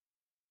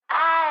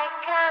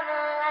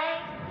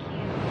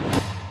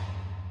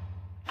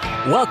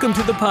Welcome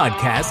to the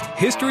podcast,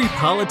 History,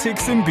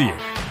 Politics, and Beer,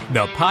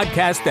 the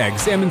podcast that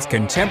examines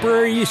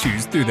contemporary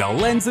issues through the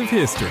lens of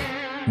history.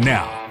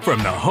 Now, from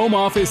the home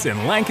office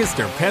in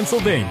Lancaster,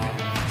 Pennsylvania,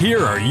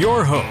 here are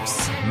your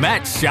hosts,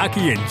 Matt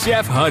Shockey and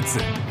Jeff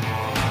Hudson.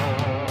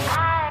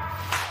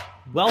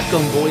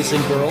 Welcome, boys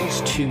and girls,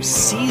 to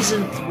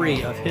Season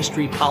 3 of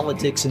History,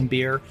 Politics, and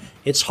Beer.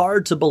 It's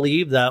hard to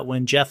believe that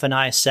when Jeff and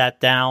I sat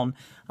down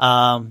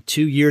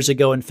 2 years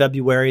ago in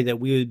February that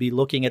we would be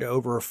looking at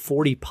over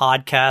 40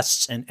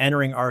 podcasts and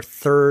entering our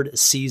third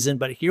season.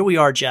 But here we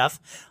are, Jeff,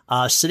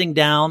 sitting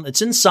down.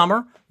 It's in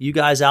summer. You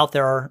guys out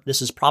there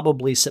this is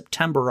probably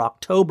September,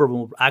 October when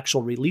we'll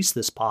actually release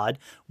this pod.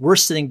 We're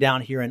sitting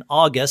down here in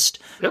August,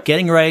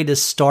 getting ready to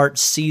start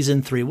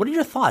Season 3. What are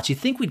your thoughts? You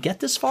think we'd get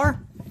this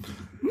far?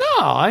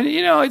 No, I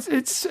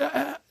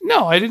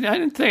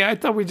didn't think. I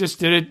thought we just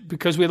did it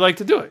because we like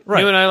to do it.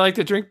 Right. You and I like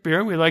to drink beer,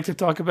 and we like to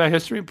talk about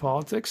history and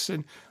politics.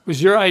 And it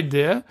was your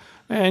idea,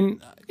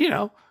 and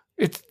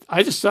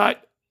I just thought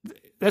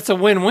that's a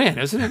win-win,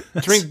 isn't it?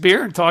 Drink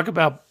beer and talk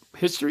about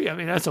history. I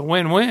mean, that's a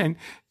win-win,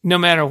 no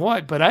matter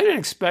what. But I didn't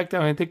expect.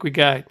 I think we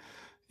got.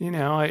 We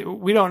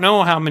don't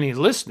know how many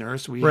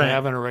listeners we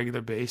have on a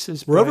regular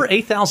basis. We're over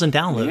 8,000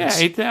 downloads. Yeah,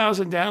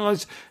 8,000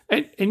 downloads.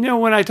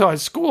 And when I taught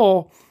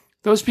school,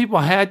 those people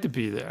had to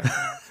be there.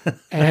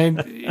 And,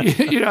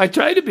 I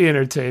tried to be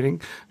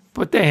entertaining,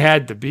 but they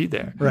had to be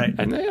there. Right.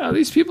 And,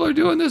 these people are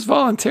doing this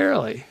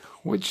voluntarily,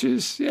 which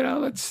is,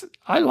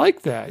 I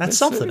like that. That's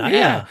something.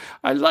 Yeah.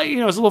 I like, it's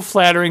a little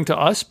flattering to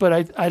us,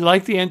 but I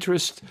like the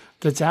interest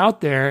that's out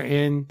there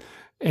in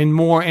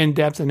more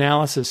in-depth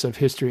analysis of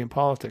history and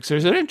politics.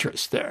 There's an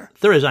interest there.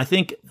 There is. I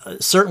think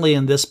certainly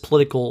in this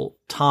political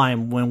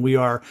time when we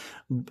are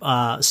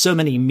so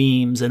many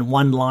memes and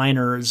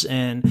one-liners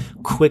and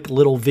quick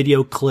little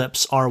video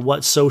clips are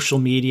what social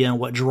media and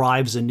what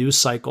drives the news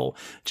cycle.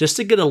 Just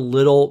to get a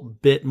little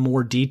bit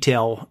more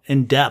detail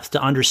in depth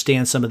to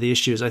understand some of the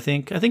issues, I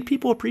think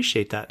people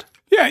appreciate that.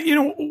 Yeah,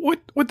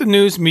 what the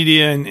news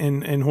media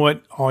and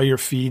what all your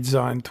feeds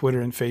on Twitter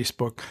and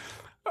Facebook,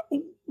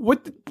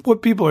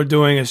 what people are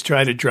doing is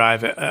try to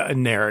drive a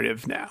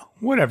narrative now.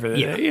 Whatever,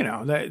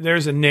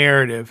 there's a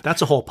narrative.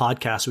 That's a whole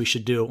podcast we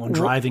should do on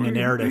driving a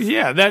narrative.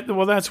 Yeah,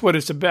 that's what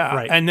it's about.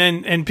 Right.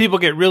 And people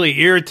get really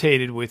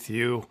irritated with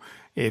you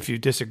if you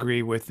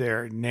disagree with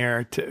their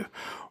narrative.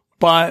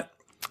 But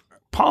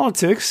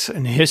politics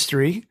and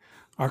history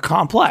are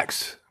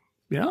complex.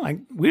 We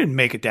didn't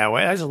make it that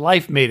way. As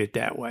life made it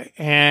that way.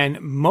 And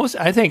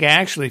I think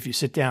actually, if you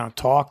sit down and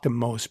talk to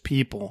most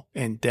people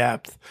in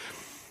depth,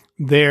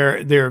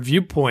 their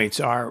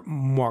viewpoints are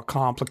more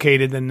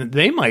complicated than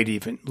they might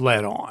even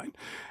let on.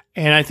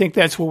 And I think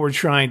that's what we're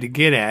trying to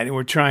get at. And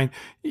we're trying,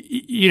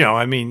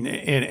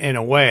 in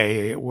a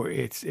way,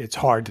 it's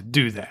hard to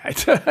do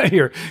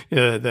that.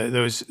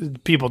 Those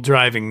people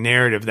driving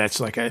narrative, that's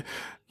like a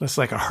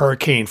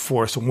hurricane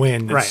force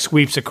wind that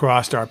sweeps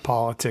across our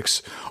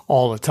politics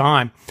all the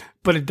time.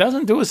 But it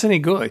doesn't do us any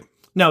good.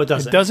 No, it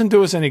doesn't. It doesn't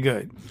do us any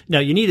good.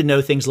 No, you need to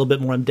know things a little bit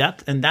more in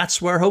depth, and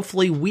that's where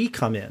hopefully we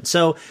come in.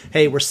 So,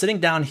 hey, we're sitting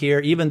down here,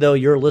 even though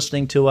you're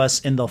listening to us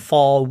in the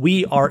fall,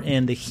 we are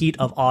in the heat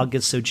of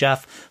August. So,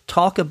 Jeff,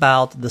 talk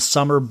about the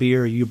summer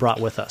beer you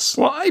brought with us.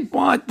 Well, I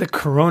bought the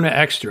Corona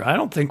Extra. I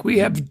don't think we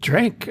have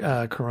drank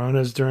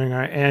Coronas during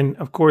and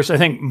of course, I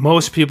think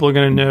most people are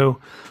going to know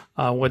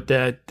what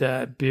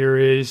that beer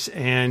is.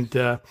 And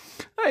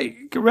I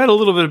read a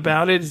little bit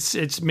about it.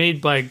 It's made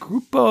by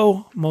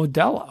Grupo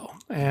Modelo.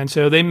 And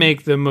so they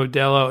make the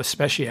Modelo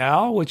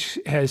Especial, which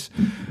has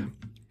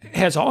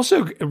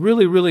also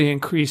really, really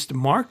increased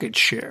market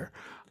share.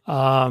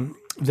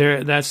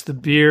 That's the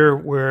beer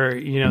where,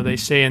 they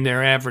say in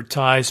their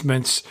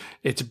advertisements,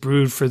 it's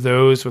brewed for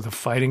those with a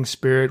fighting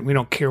spirit. We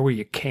don't care where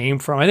you came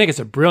from. I think it's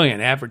a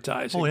brilliant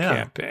advertising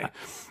campaign.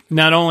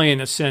 Not only in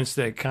the sense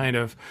that kind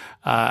of,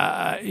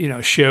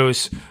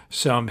 shows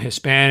some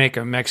Hispanic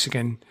or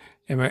Mexican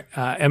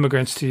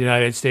immigrants to the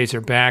United States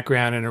or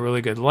background in a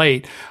really good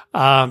light.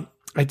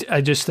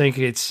 I just think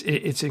it's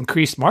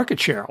increased market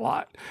share a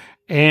lot.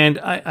 And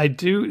I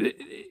do,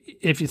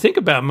 if you think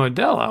about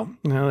Modelo,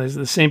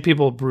 the same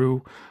people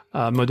brew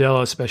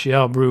Modelo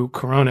Especial, brew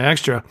Corona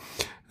Extra.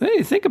 Then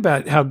you think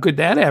about how good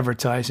that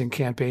advertising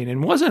campaign,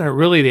 and wasn't it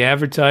really the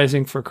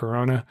advertising for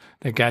Corona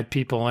that got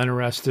people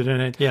interested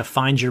in it? Yeah,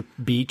 find your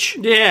beach.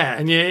 Yeah,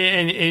 and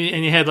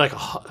you had like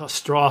a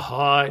straw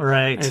hut,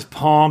 right? And his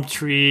palm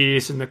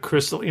trees and the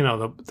crystal,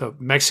 the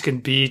Mexican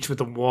beach with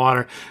the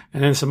water,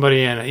 and then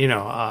somebody in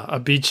a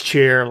beach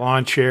chair,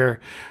 lawn chair,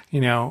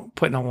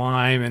 putting a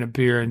lime and a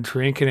beer and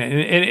drinking it,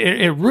 and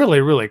it really,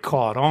 really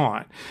caught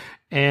on.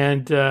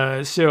 And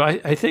so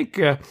I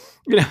think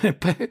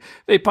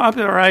they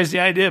popularized the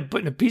idea of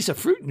putting a piece of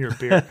fruit in your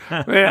beer.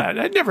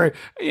 I never,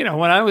 when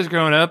I was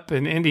growing up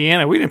in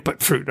Indiana, we didn't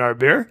put fruit in our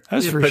beer.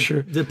 That's for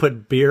sure. Did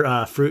put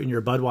fruit in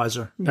your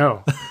Budweiser?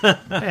 No.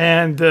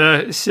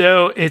 And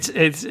so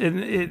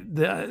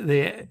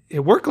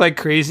it worked like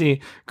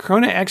crazy.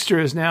 Corona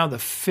Extra is now the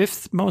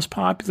 5th most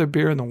popular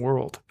beer in the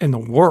world.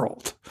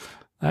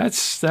 That's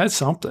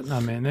something. I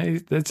mean,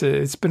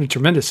 it's been a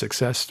tremendous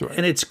success story,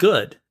 and it's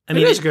good. I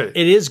mean, it is good.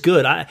 It is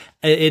good.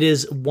 It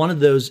is one of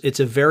those. It's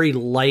a very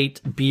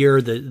light beer.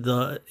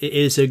 It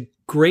is a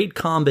great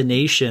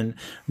combination.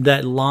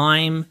 That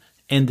lime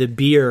and the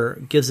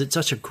beer gives it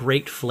such a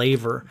great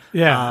flavor.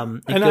 Yeah,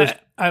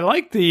 I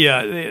like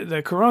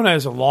the Corona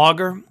as a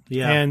lager,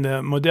 and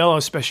the Modelo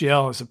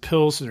Especial as a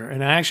pilsner.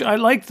 And I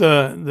like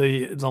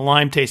the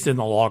lime taste in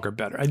the lager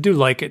better. I do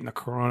like it in the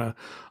Corona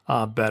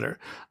better.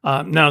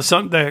 Now,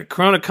 the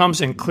Corona comes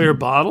in clear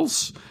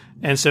bottles,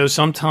 and so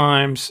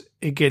sometimes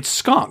it gets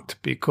skunked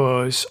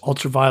because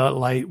ultraviolet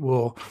light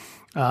will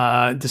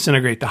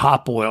disintegrate the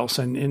hop oils,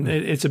 and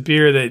it's a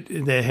beer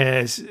that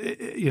has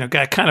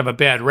got kind of a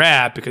bad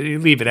rap because you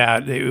leave it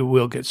out, it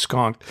will get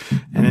skunked,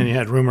 and then you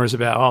had rumors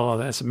about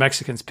that's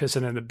Mexicans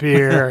pissing in the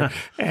beer,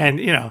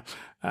 and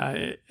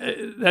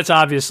that's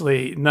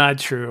obviously not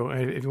true.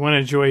 If you want to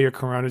enjoy your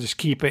Corona, just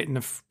keep it in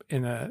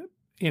the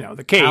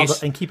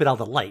case and keep it out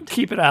of the light.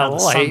 Keep it out of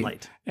the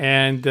sunlight.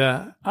 And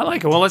I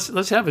like it. Well,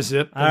 let's have a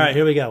sip. All right,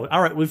 here we go.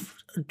 All right,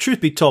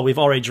 truth be told, we've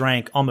already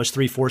drank almost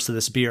 3/4 of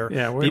this beer.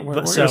 Yeah, we're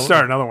going to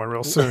start another one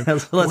real soon.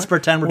 Let's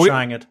pretend we're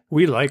trying it.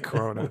 We like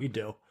Corona. We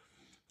do.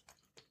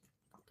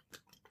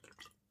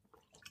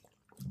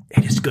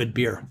 It is good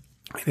beer.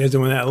 It is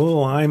with that little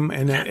lime,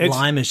 and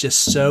lime is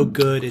just so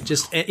good.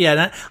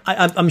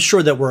 I'm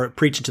sure that we're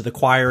preaching to the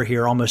choir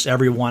here. Almost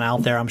everyone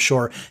out there, I'm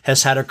sure,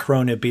 has had a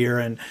Corona beer,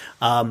 and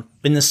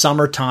in the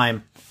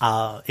summertime,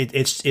 it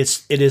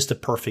is the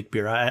perfect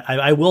beer.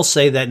 I will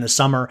say that in the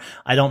summer,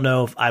 I don't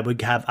know if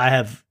I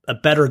have a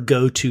better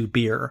go-to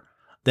beer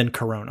than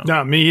Corona.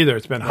 No, me either.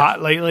 It's been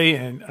hot lately,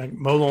 and I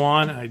mow the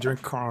lawn, and I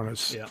drink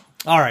Coronas. Yeah.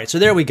 All right, so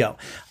there we go.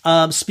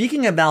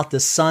 Speaking about the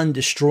sun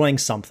destroying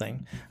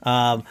something,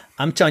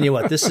 I'm telling you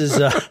what, this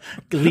is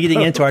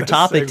leading into our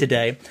topic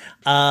today.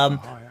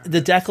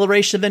 The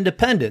Declaration of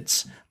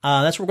Independence.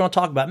 That's what we're going to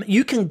talk about.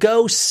 You can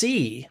go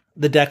see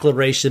the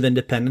Declaration of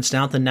Independence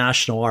now at the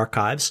National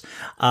Archives.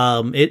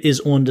 It is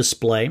on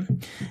display.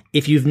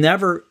 If you've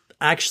never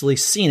actually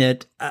seen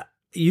it,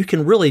 you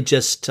can really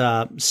just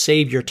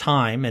save your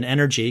time and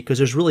energy because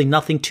there's really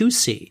nothing to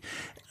see.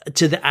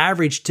 To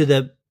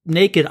the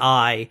naked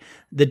eye,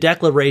 the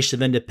Declaration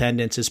of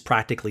Independence is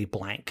practically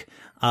blank.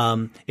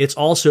 It's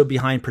also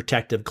behind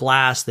protective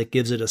glass that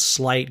gives it a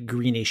slight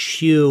greenish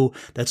hue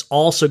that's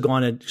also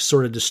going to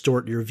sort of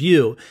distort your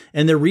view.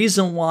 And the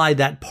reason why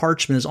that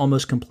parchment is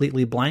almost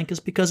completely blank is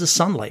because of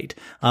sunlight.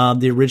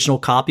 The original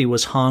copy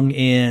was hung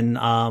in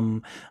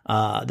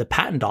the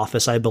patent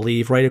office, I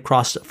believe, right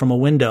across from a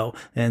window,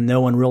 and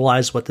no one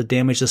realized what the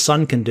damage the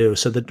sun can do.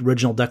 So the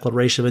original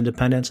Declaration of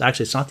Independence,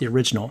 actually it's not the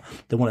original,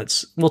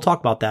 we'll talk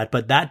about that,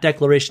 but that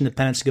Declaration of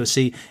Independence to go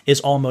see is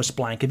almost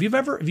blank. Have you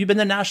been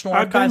to National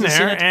Archives? I've been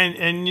there,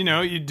 and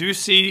you do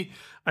see,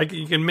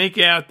 you can make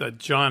out the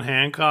John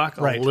Hancock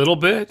a little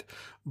bit,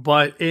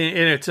 but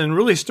it's in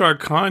really stark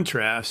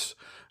contrast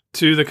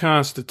to the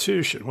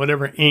Constitution.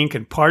 Whatever ink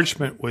and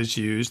parchment was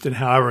used and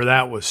however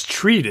that was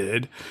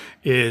treated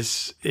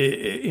is,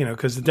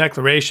 because the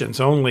Declaration's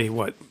only,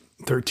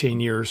 13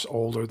 years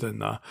older than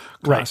the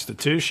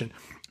Constitution.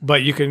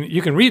 But you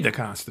can read the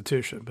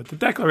Constitution, but the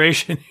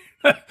Declaration,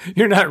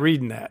 you're not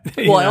reading that.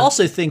 Well, I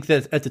also think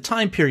that at the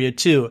time period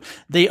too,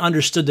 they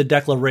understood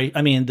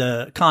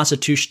the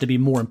Constitution to be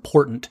more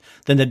important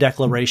than the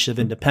Declaration of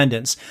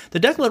Independence. The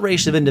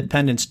Declaration of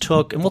Independence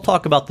took, and we'll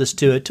talk about this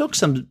too, it took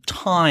some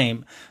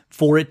time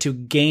for it to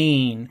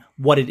gain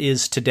what it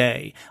is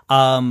today.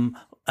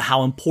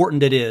 How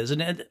important it is.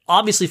 And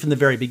obviously from the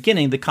very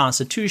beginning, the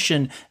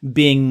Constitution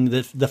being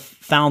the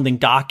founding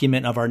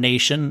document of our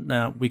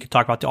nation, we could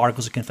talk about the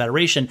Articles of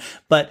Confederation,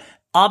 but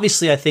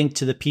obviously I think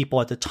to the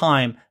people at the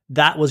time,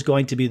 that was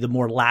going to be the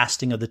more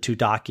lasting of the two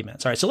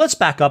documents. All right, so let's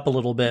back up a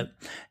little bit,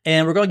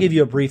 and we're going to give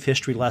you a brief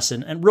history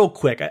lesson. And real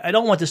quick, I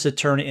don't want this to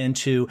turn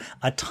into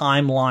a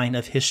timeline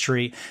of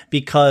history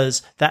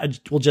because that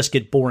will just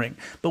get boring.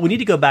 But we need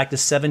to go back to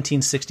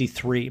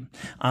 1763,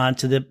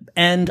 to the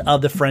end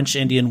of the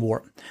French-Indian War.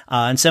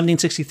 In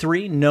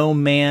 1763, no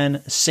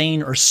man,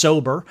 sane or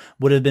sober,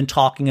 would have been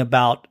talking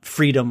about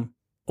freedom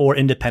or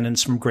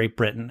independence from Great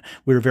Britain.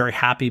 We were very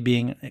happy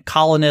being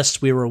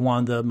colonists. We were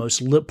one of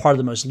the part of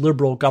the most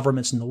liberal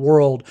governments in the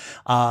world.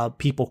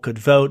 People could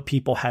vote.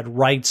 People had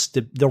rights.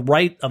 The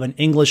right of an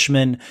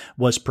Englishman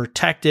was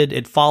protected.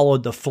 It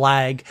followed the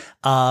flag.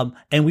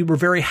 And we were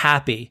very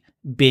happy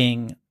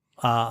being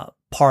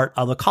part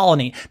of a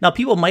colony. Now,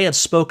 people may have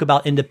spoke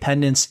about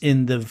independence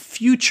in the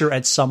future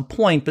at some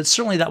point, but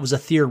certainly that was a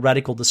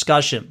theoretical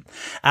discussion.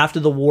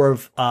 After the war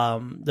of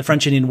the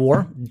French-Indian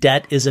War,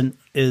 debt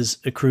is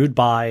accrued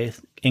by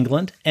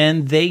England,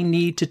 and they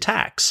need to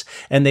tax,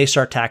 and they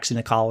start taxing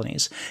the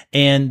colonies.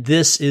 And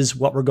this is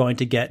what we're going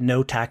to get: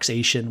 no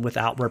taxation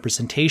without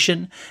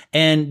representation.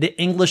 And the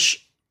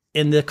English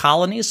in the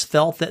colonies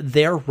felt that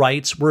their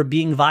rights were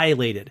being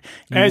violated.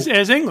 As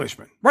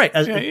Englishmen. Right.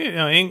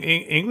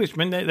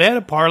 Englishmen, they had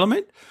a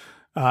parliament.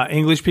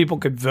 English people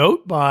could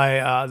vote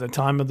by the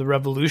time of the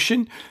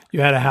Revolution.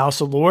 You had a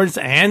House of Lords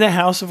and a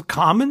House of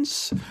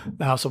Commons.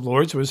 The House of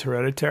Lords was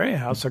hereditary. A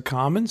House of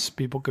Commons,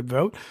 people could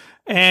vote.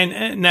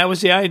 And that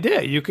was the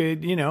idea. You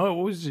could,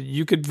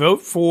 you could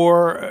vote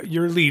for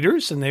your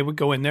leaders and they would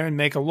go in there and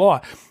make a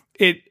law.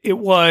 It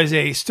was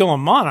still a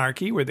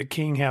monarchy where the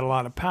king had a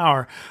lot of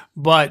power,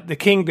 but the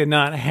king did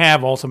not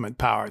have ultimate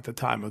power at the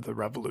time of the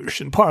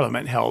Revolution.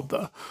 Parliament held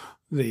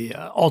the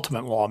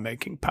ultimate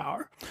lawmaking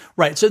power.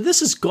 Right. So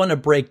this is going to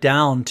break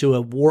down to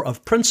a war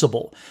of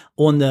principle.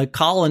 On the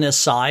colonist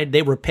side,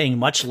 they were paying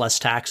much less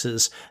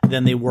taxes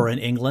than they were in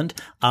England.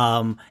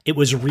 It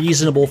was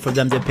reasonable for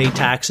them to pay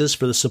taxes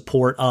for the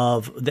support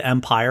of the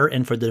empire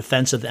and for the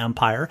defense of the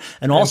empire.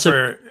 And also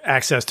for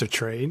access to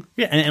trade.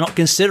 Yeah. And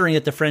considering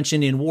that the French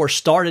Indian War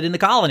started in the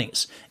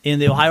colonies in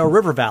the Ohio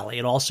River Valley,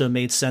 it also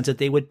made sense that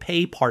they would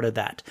pay part of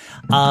that.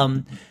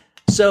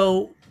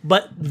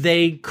 But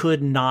they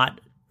could not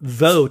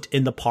vote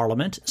in the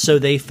parliament, so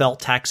they felt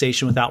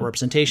taxation without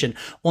representation.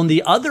 On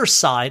the other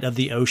side of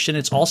the ocean,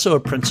 it's also a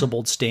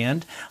principled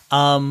stand,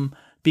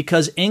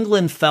 because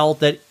England felt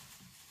that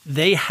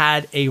they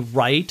had a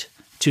right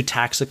to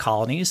tax the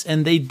colonies,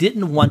 and they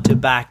didn't want to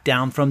back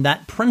down from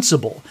that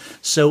principle.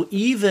 So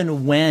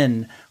even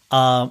when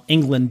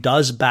England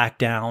does back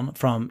down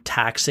from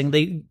taxing,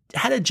 they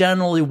had a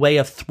generally way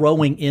of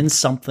throwing in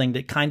something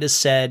that kind of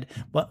said,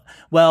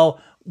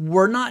 well,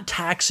 we're not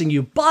taxing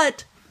you,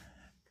 but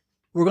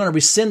we're going to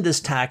rescind this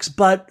tax,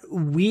 but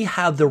we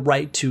have the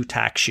right to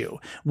tax you.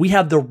 We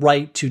have the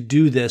right to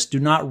do this.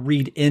 Do not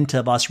read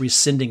into us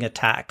rescinding a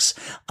tax.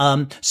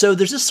 So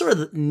there's this sort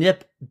of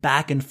nip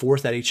back and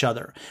forth at each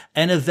other.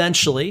 And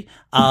eventually,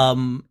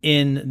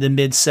 in the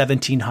mid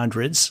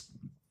 1700s,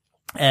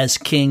 as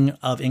King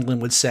of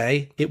England would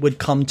say, it would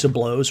come to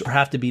blows or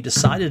have to be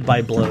decided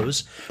by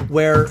blows,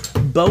 where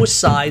both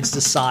sides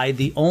decide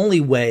the only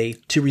way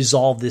to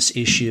resolve this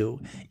issue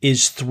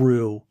is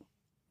through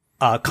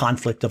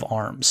conflict of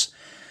arms,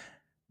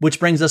 which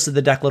brings us to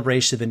the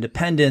Declaration of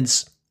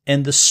Independence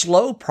and the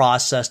slow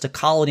process the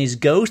colonies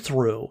go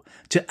through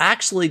to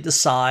actually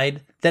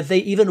decide that they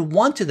even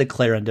want to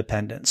declare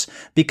independence,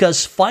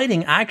 because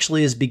fighting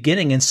actually is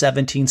beginning in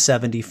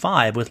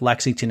 1775 with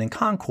Lexington and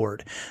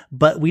Concord,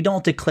 but we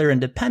don't declare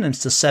independence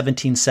to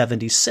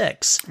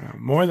 1776.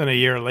 More than a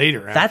year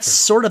later. That's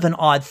sort of an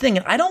odd thing.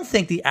 And I don't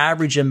think the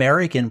average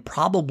American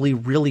probably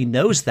really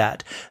knows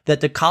that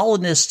the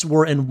colonists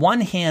were in one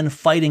hand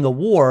fighting a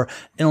war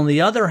and on the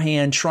other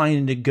hand trying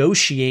to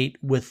negotiate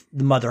with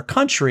the mother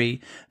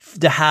country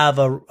to have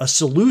a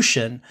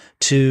solution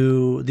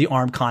to the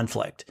armed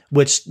conflict,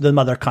 which the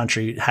mother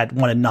country had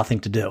wanted nothing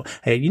to do.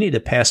 Hey, you need to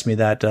pass me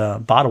that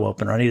bottle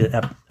opener. I need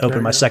to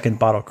open my second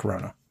bottle of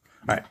Corona.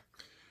 All right.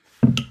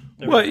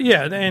 Well,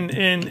 yeah,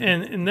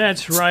 and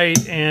that's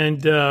right.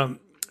 And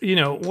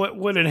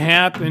what had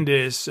happened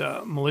is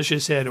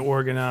militias had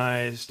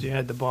organized. You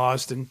had the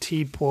Boston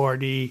Tea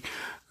Party.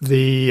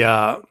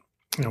 The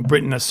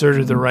Britain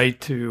asserted the right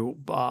to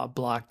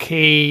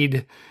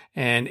blockade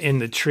and in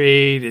the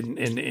trade in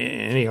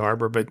any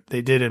harbor, but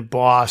they did in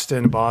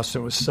Boston.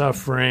 Boston was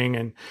suffering,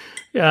 and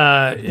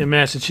in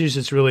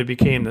Massachusetts really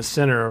became the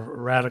center of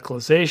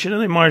radicalization.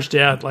 And they marched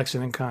out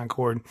Lexington and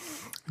Concord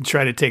and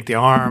tried to take the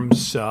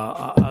arms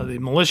of the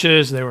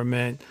militias. They were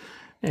meant,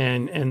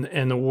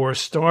 and the war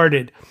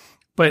started.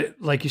 But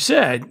like you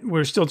said,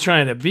 we're still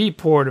trying to be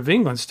Port of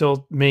England,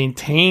 still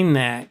maintain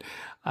that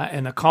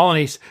in the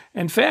colonies.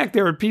 In fact,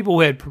 there were people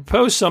who had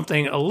proposed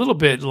something a little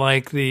bit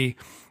like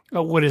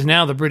what is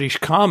now the British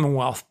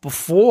Commonwealth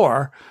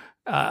before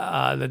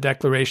the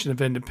Declaration of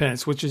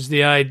Independence, which is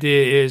the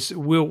idea is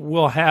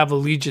we'll have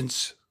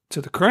allegiance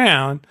to the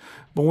crown,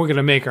 but we're going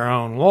to make our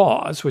own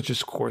laws, which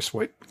is, of course,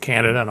 what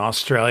Canada and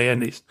Australia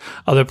and these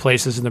other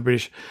places in the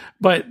British.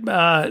 But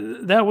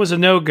that was a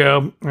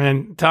no-go,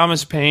 and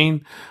Thomas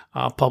Paine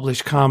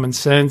published Common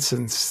Sense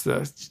in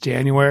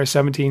January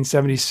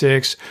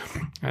 1776,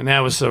 and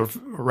that was a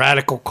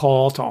radical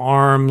call to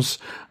arms,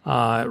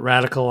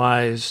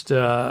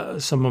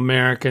 radicalized some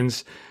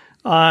Americans.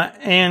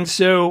 And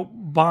so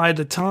by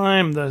the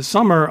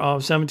summer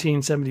of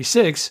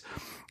 1776,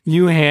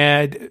 you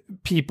had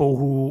people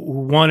who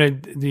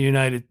wanted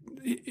the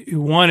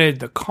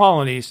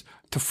colonies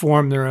to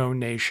form their own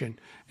nation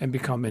and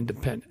become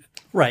independent.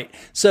 Right.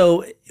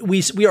 So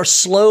we are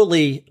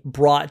slowly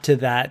brought to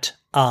that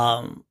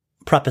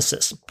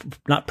precipice.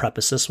 Not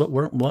precipice.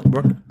 What?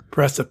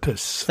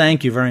 Precipice.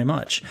 Thank you very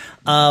much.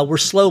 We're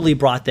slowly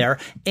brought there,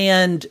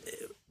 and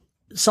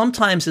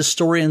sometimes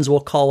historians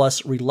will call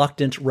us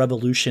reluctant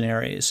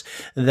revolutionaries,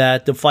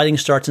 that the fighting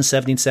starts in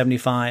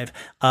 1775.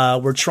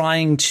 We're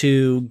trying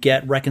to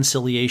get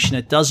reconciliation.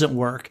 It doesn't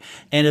work.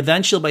 And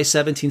eventually by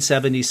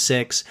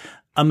 1776,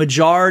 a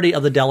majority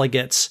of the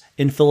delegates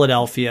in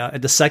Philadelphia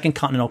at the Second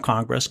Continental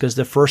Congress, because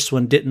the first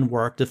one didn't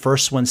work. The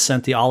first one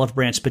sent the Olive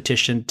Branch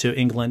petition to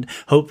England,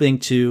 hoping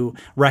to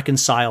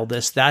reconcile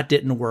this. That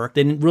didn't work.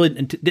 They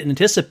didn't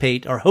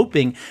anticipate or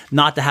hoping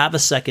not to have a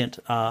Second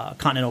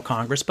Continental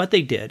Congress, but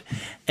they did.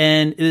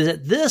 And it is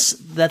at this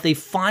that they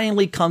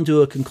finally come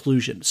to a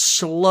conclusion,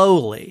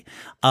 slowly,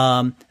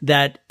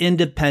 that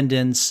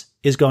independence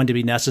is going to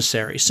be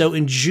necessary. So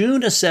in June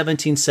of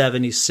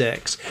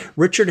 1776,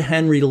 Richard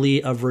Henry Lee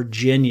of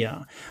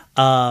Virginia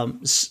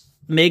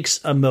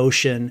makes a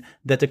motion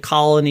that the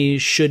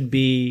colonies should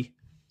be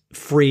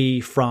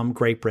free from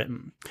Great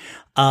Britain.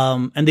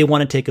 And they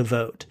want to take a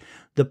vote.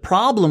 The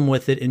problem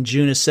with it in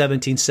June of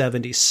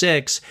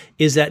 1776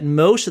 is that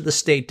most of the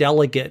state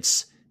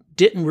delegates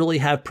didn't really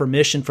have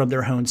permission from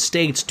their own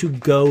states to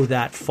go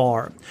that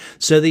far.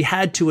 So they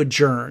had to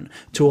adjourn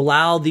to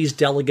allow these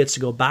delegates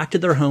to go back to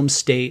their home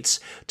states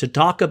to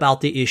talk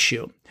about the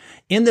issue.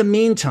 In the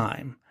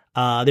meantime,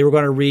 they were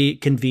going to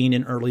reconvene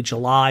in early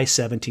July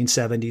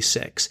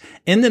 1776.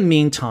 In the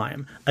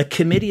meantime, a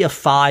committee of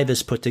 5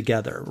 is put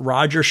together.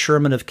 Roger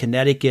Sherman of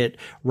Connecticut,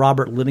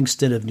 Robert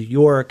Livingston of New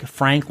York,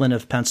 Franklin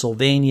of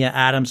Pennsylvania,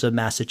 Adams of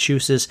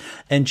Massachusetts,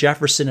 and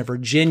Jefferson of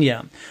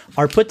Virginia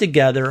are put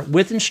together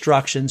with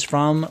instructions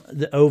from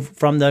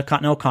the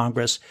Continental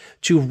Congress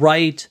to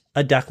write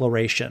a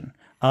Declaration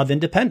of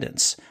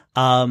Independence.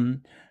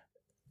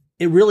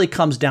 It really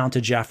comes down to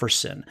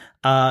Jefferson.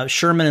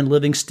 Sherman and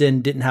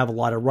Livingston didn't have a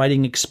lot of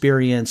writing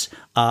experience.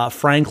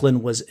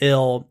 Franklin was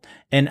ill,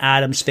 and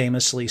Adams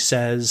famously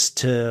says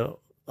to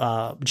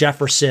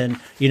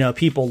Jefferson,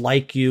 people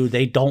like you,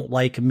 they don't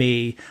like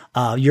me.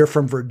 You're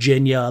from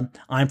Virginia.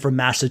 I'm from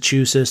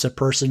Massachusetts.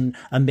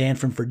 A man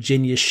from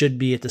Virginia should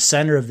be at the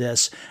center of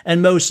this.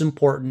 And most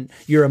important,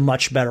 you're a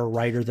much better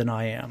writer than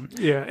I am.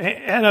 Yeah.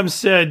 Adams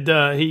said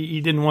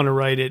he didn't want to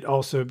write it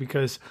also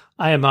because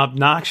I am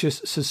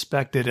obnoxious,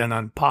 suspected, and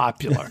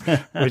unpopular,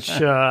 which,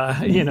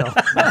 that's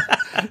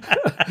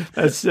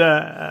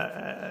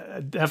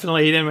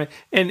definitely.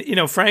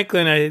 And,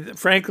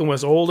 Franklin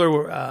was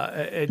older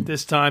at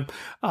this time.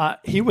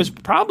 He was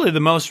probably the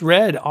most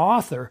read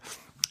author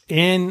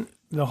in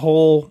the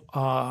whole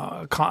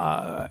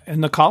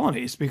in the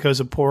colonies because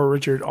of Poor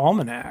Richard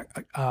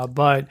Almanac.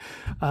 But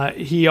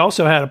he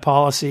also had a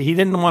policy. He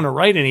didn't want to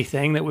write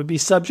anything that would be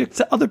subject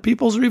to other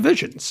people's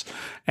revisions.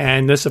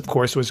 And this, of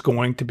course, was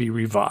going to be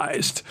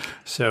revised.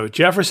 So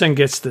Jefferson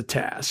gets the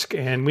task.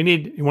 And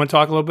you want to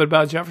talk a little bit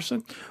about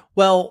Jefferson?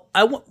 Well,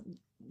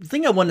 the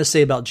thing I wanted to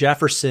say about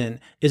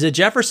Jefferson is that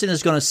Jefferson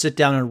is going to sit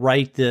down and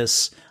write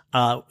this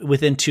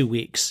within 2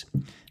 weeks.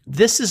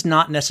 This is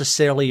not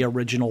necessarily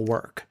original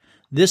work.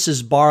 This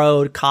is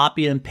borrowed,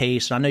 copy and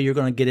paste. I know you're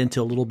going to get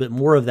into a little bit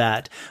more of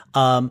that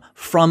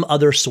from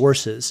other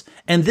sources.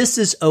 And this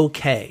is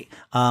okay.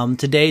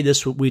 Today,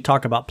 we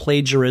talk about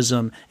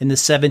plagiarism. In the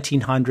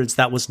 1700s,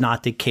 that was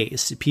not the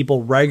case.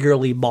 People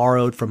regularly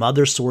borrowed from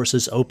other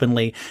sources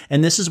openly.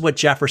 And this is what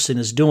Jefferson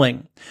is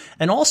doing.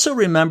 And also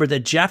remember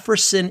that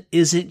Jefferson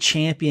isn't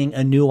championing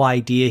a new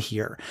idea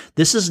here.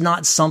 This is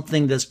not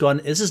something this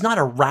is not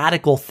a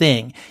radical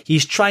thing.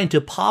 He's trying to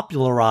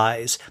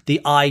popularize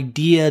the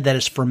idea that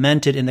is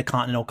fermented in the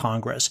Continental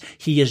Congress.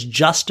 He is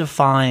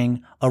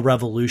justifying a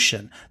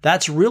revolution.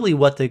 That's really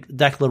what the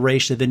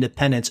Declaration of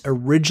Independence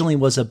originally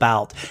was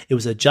about. It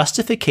was a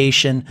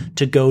justification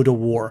to go to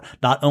war,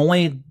 not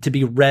only to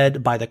be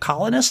read by the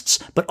colonists,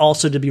 but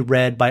also to be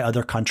read by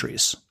other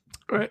countries.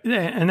 Right,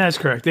 and that's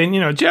correct.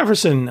 And,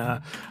 Jefferson, I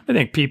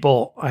think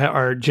people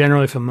are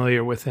generally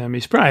familiar with him.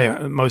 He's probably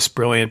the most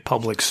brilliant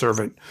public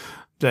servant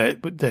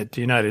that the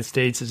United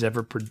States has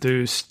ever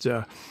produced.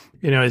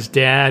 His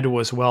dad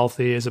was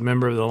wealthy. As a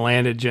member of the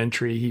landed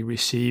gentry, he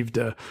received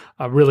a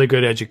really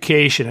good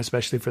education,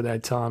 especially for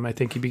that time. I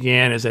think he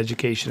began his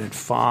education at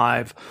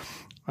 5.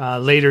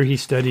 Later, he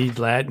studied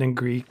Latin and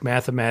Greek,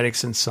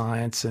 mathematics, and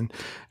science. And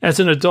as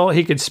an adult,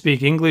 he could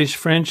speak English,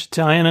 French,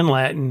 Italian, and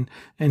Latin,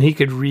 and he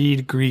could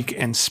read Greek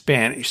and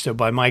Spanish. So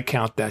by my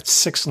count, that's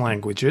 6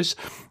 languages,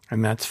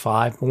 and that's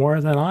 5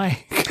 more than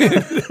I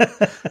could.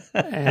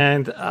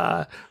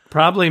 And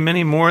probably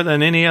many more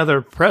than any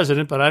other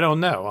president, but I don't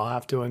know. I'll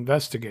have to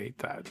investigate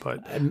that.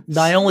 But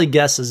my only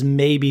guess is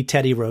maybe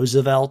Teddy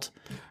Roosevelt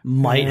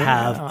might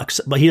have,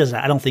 but he doesn't.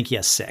 I don't think he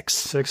has 6.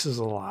 6 is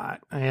a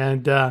lot.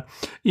 And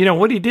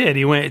what he did,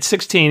 he went at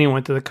 16. He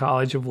went to the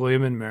College of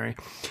William and Mary,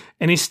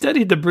 and he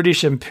studied the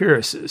British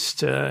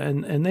empiricists,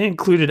 and they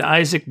included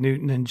Isaac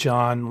Newton and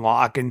John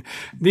Locke, and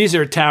these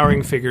are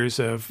towering figures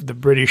of the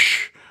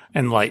British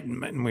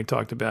Enlightenment, and we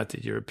talked about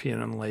the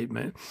European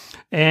Enlightenment,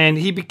 and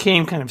he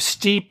became kind of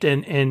steeped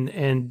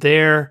in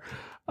their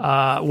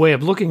way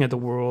of looking at the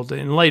world.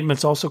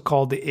 Enlightenment's also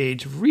called the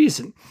Age of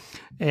Reason,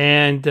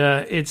 and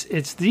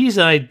it's these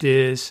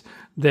ideas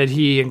that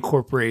he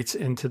incorporates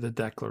into the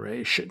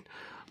Declaration.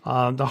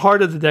 The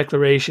heart of the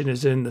Declaration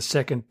is in the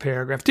second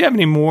paragraph. Do you have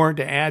any more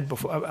to add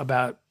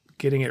about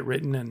getting it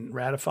written and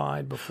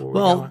ratified before?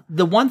 Well,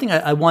 the one thing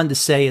I wanted to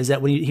say is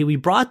that when he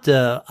brought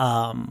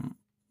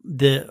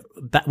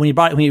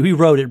when he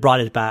wrote it,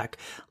 brought it back.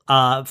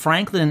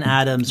 Franklin and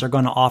Adams are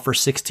going to offer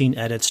 16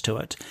 edits to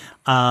it.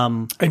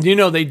 And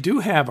they do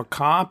have a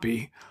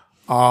copy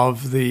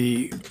of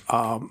the.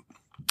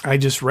 I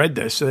just read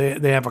this.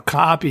 They have a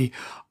copy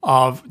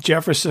of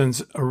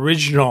Jefferson's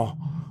original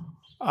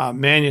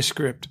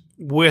manuscript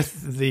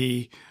with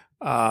the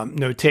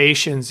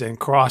notations and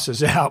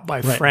crosses out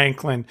by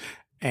Franklin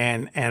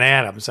and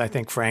Adams. I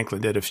think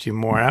Franklin did a few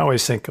more. I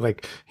always think,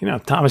 like,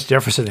 Thomas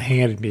Jefferson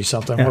handed me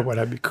something. What would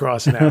I be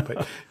crossing out?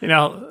 But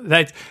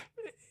that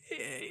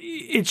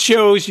it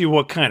shows you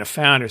what kind of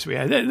founders we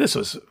had.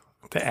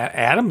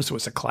 Adams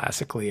was a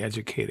classically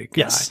educated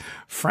guy. Yes.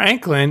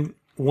 Franklin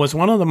was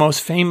one of the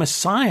most famous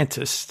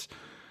scientists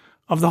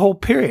of the whole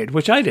period,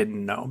 which I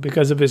didn't know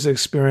because of his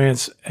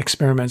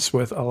experiments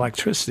with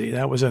electricity.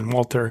 That was in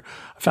I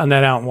found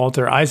that out in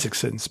Walter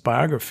Isaacson's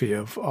biography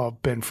of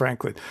Ben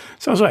Franklin.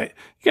 So I was like,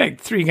 you got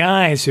three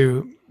guys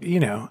who,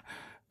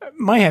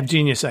 might have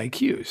genius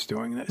IQs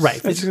doing this.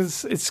 Right.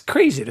 It's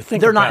crazy to think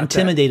they're about not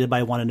intimidated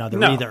by one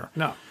another either.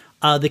 No.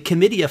 The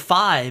Committee of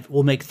Five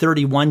will make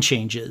 31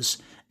 changes,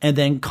 and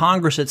then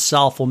Congress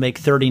itself will make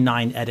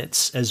 39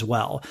 edits as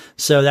well.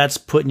 So that's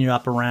putting you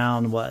up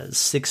around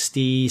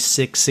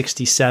 66,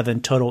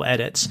 67 total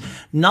edits.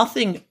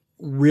 Nothing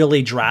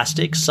really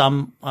drastic.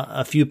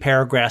 A few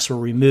paragraphs were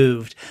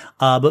removed,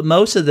 but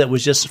most of that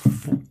was just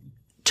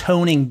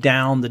toning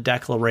down the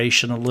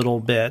Declaration a little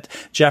bit.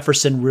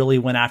 Jefferson really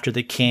went after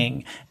the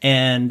king,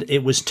 and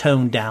it was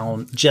toned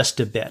down just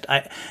a bit.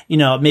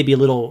 Maybe a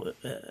little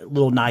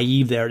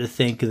naive there to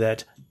think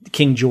that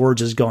King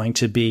George is going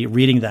to be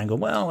reading that and go,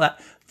 well,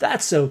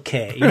 that's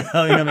okay.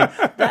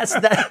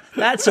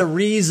 That's a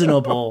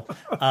reasonable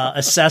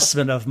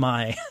assessment of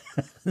my.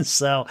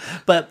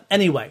 But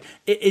anyway,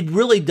 it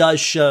really does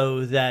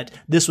show that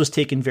this was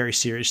taken very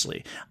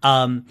seriously.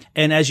 And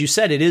as you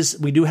said,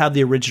 we do have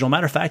the original.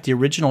 Matter of fact, the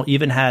original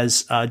even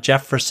has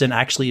Jefferson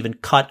actually even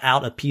cut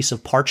out a piece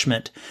of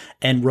parchment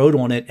and wrote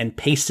on it and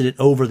pasted it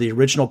over the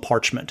original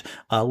parchment,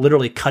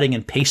 literally cutting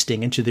and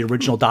pasting into the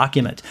original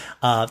document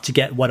to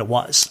get what it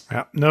was.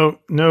 Yeah,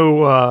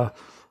 no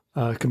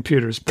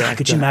computers back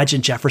Could you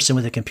imagine Jefferson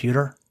with a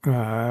computer?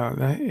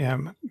 Yeah,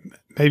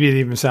 maybe it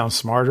even sounds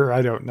smarter.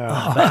 I don't know.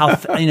 But how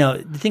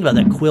think about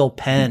that quill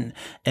pen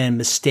and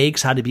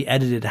mistakes had to be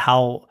edited.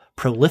 How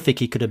prolific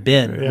he could have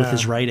been with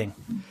his writing.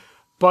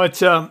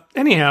 But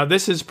anyhow,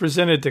 this is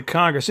presented to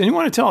Congress. And you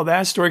want to tell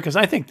that story? Because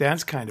I think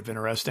that's kind of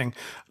interesting.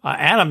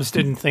 Adams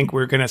didn't think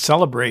we were going to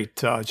celebrate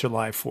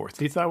July 4th.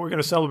 He thought we were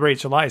going to celebrate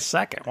July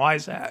 2nd. Why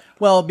is that?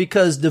 Well,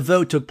 because the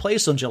vote took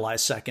place on July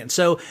 2nd.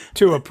 So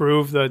to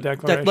approve the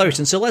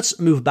Declaration. So let's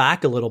move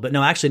back a little bit.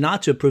 No, actually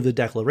not to approve the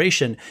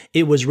Declaration.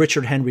 It was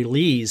Richard Henry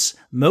Lee's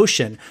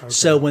motion. Okay.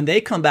 So when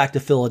they come back to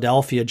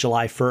Philadelphia,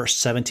 July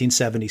 1st,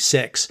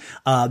 1776,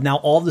 now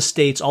all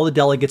the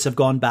delegates have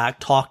gone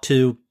back, talked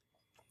to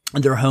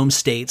their home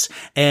states,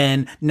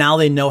 and now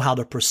they know how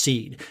to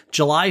proceed.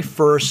 July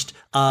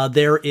 1st,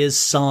 there is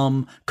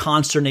some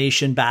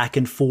consternation back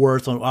and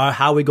forth on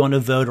how are we going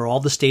to vote? Are all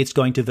the states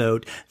going to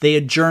vote? They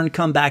adjourn,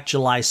 come back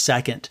July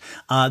 2nd.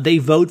 They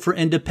vote for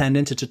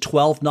independence. It's a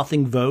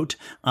 12-0 vote.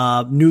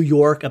 New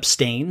York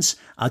abstains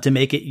to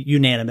make it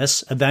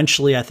unanimous.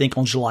 Eventually, I think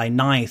on July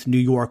 9th, New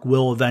York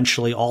will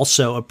eventually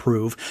also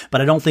approve, but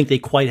I don't think they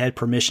quite had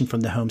permission from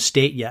the home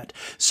state yet.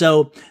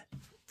 So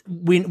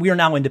we are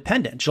now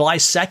independent. July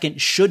 2nd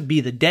should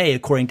be the day,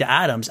 according to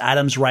Adams.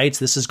 Adams writes,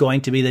 this is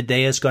going to be the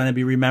day it's going to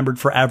be remembered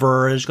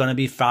forever. There's going to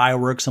be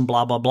fireworks and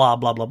blah, blah, blah,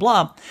 blah, blah,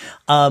 blah.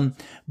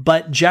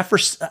 But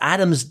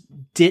Adams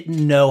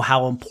didn't know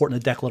how important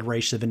the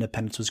Declaration of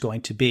Independence was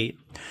going to be.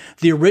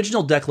 The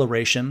original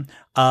Declaration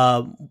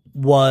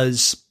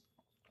was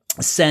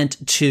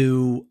sent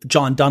to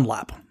John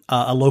Dunlap,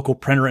 a local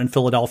printer in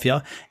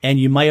Philadelphia, and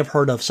you might have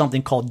heard of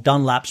something called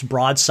Dunlap's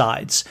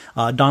Broadsides.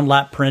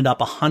 Dunlap printed up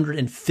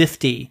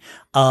 150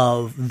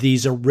 of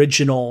these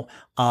original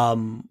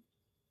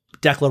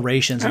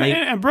declarations.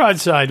 And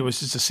Broadside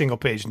was just a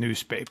single-page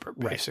newspaper,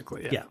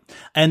 basically. Right. Yeah.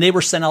 And they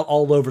were sent out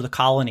all over the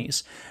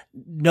colonies.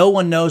 No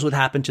one knows what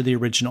happened to the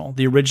original.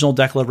 The original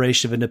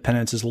Declaration of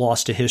Independence is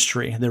lost to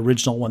history, the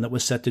original one that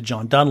was sent to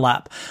John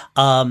Dunlap.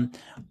 An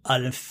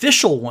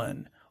official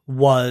one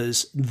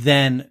was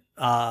then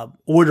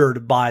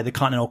ordered by the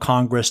Continental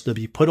Congress to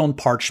be put on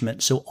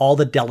parchment so all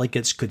the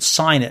delegates could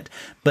sign it.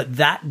 But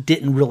that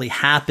didn't really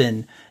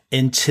happen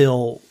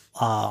until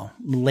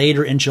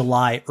later in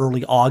July,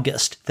 early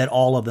August, that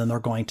all of them are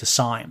going to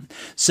sign.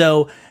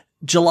 So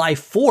July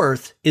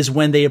 4th is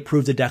when they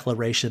approve the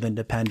Declaration of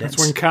Independence.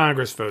 That's when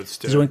Congress votes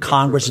it. That's when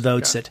Congress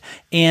votes it.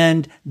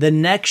 And the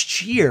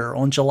next year,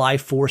 on July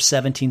 4th,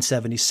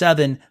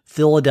 1777,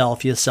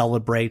 Philadelphia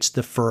celebrates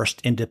the first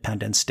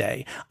Independence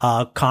Day.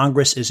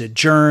 Congress is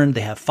adjourned.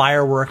 They have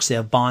fireworks. They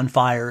have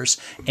bonfires.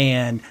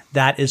 And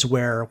that is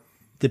where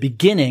the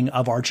beginning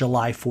of our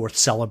July 4th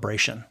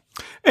celebration.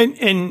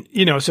 And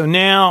so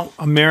now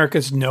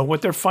Americans know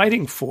what they're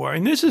fighting for.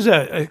 And this is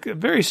a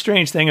very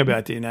strange thing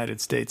about the United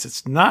States.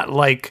 It's not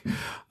like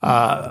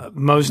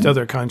most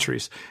other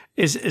countries,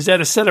 is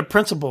that a set of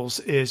principles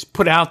is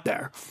put out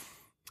there.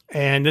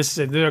 and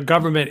their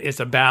government is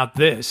about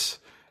this.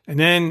 And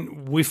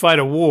then we fight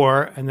a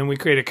war, and then we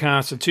create a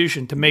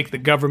constitution to make the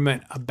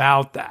government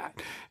about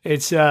that.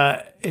 It's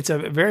a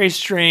very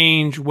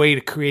strange way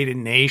to create a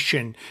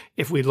nation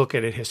if we look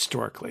at it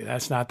historically.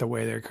 That's not the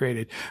way they're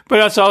created. But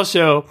that's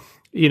also,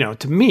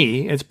 to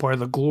me, it's part of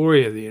the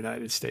glory of the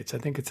United States. I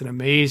think it's an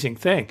amazing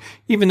thing,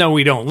 even though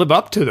we don't live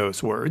up to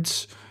those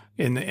words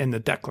in the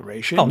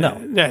Declaration. Oh, no.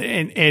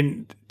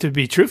 And to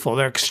be truthful,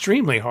 they're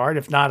extremely hard,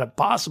 if not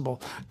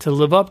impossible, to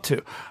live up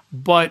to.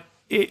 But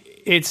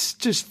it's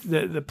just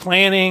the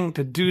planning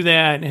to do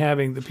that and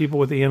having the people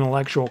with the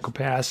intellectual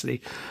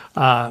capacity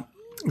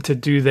to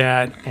do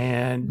that,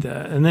 and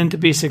then to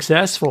be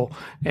successful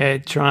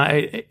at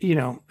trying,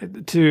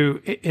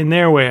 in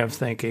their way of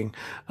thinking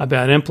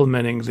about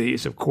implementing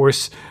these. Of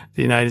course,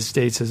 the United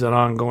States is an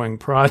ongoing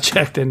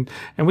project, and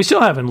we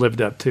still haven't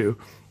lived up to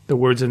the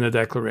words in the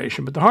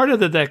Declaration. But the heart of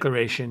the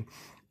Declaration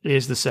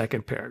is the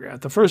second paragraph.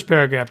 The first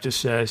paragraph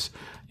just says,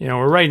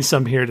 we're writing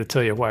some here to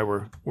tell you why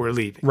we're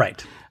leaving.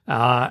 Right.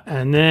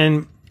 And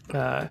then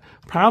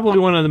probably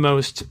one of the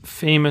most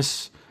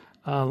famous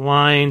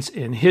lines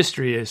in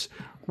history is,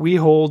 "We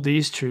hold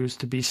these truths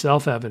to be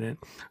self-evident,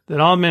 that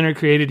all men are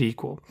created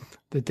equal,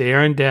 that they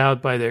are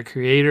endowed by their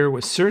Creator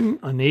with certain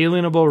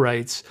unalienable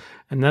rights,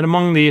 and that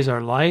among these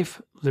are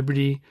life,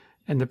 liberty,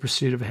 and the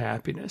pursuit of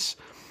happiness."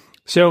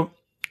 So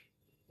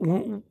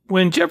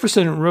when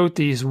Jefferson wrote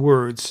these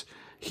words,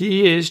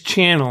 he is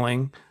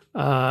channeling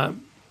the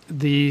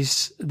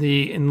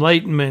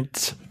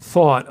Enlightenment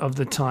thought of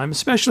the time,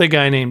 especially a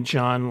guy named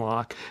John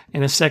Locke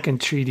in a second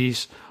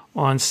treatise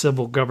on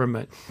civil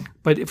government.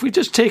 But if we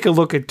just take a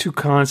look at two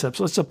concepts,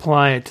 let's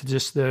apply it to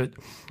just that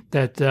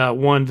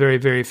one very,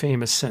 very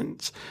famous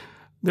sentence.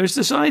 There's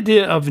this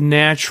idea of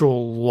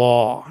natural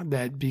law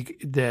that the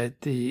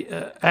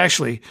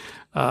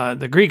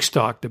Greeks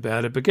talked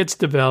about it, but gets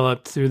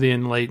developed through the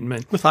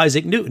Enlightenment with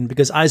Isaac Newton,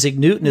 because Isaac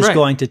Newton is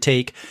going to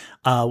take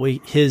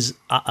his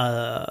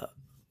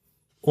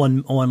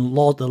on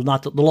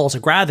the laws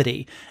of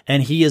gravity,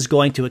 and he is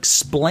going to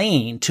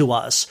explain to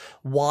us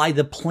why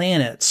the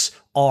planets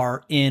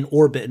are in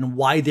orbit and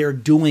why they're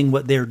doing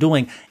what they're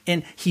doing.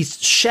 And he's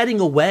shedding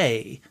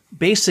away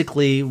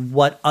basically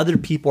what other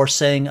people are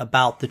saying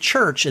about the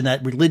church and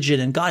that religion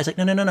and God. He's like,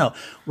 no.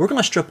 We're going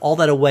to strip all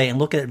that away and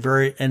look at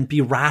it and be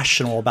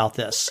rational about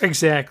this.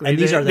 Exactly. And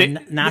these are the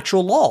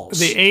natural laws.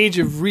 The age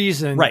of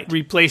reason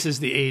replaces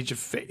the age of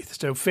faith.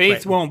 So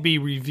faith won't be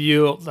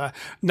revealed.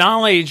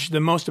 Knowledge, the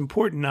most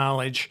important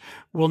knowledge,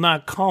 will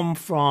not come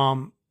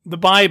from the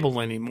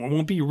Bible anymore. It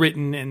won't be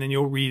written and then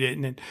you'll read it.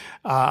 And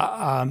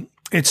then,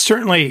 it's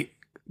certainly,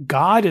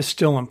 God is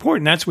still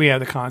important. That's where we have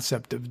the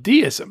concept of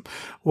deism.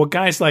 What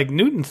guys like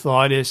Newton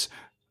thought is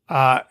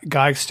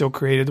God still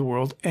created the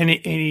world, and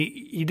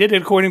he did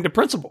it according to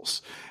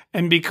principles.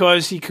 And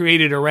because he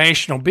created a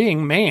rational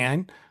being,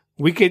 man,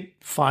 we could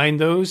find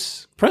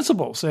those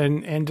principles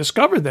and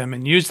discover them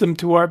and use them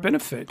to our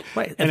benefit.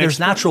 Right. And there's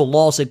natural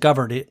laws that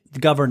govern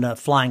the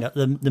flying,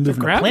 the movement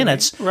of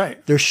planets.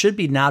 Right. There should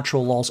be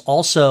natural laws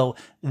also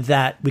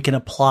that we can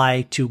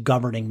apply to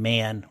governing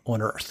man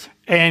on Earth.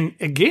 And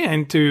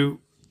again, to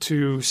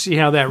see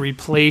how that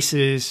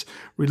replaces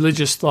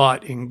religious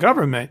thought in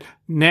government,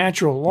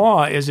 natural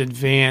law is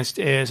advanced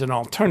as an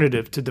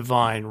alternative to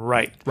divine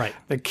right. Right.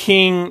 The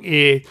king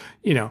is,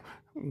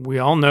 we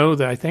all know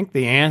that I think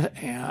the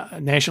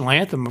national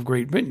anthem of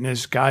Great Britain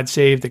is "God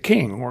Save the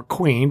King" or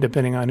Queen,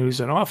 depending on who's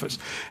in office.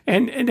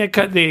 And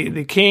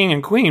the king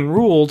and queen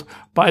ruled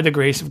by the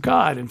grace of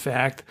God. In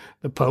fact,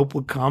 the Pope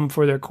would come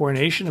for their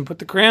coronation and put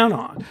the crown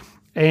on.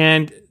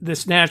 And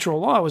this natural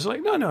law was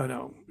like,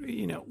 no.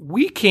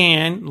 We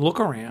can look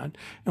around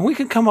and we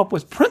can come up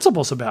with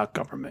principles about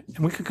government,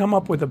 and we can come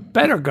up with a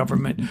better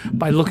government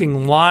by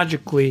looking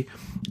logically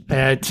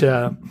at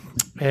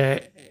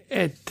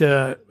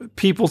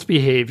people's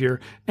behavior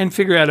and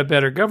figure out a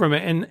better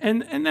government.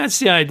 And that's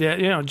the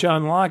idea.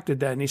 John Locke did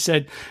that. And he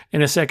said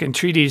in a second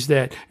treatise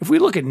that if we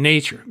look at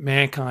nature,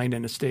 mankind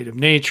in a state of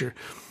nature,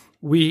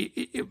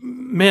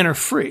 men are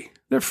free.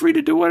 They're free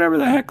to do whatever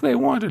the heck they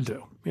want to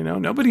do.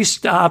 Nobody's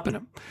stopping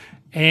them.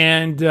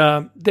 And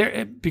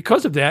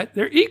because of that,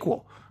 they're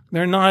equal.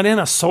 They're not in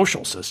a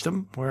social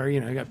system where, you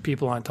got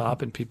people on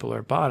top and people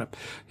are bottom.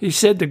 He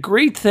said the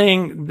great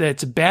thing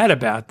that's bad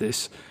about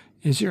this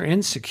is you're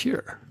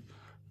insecure.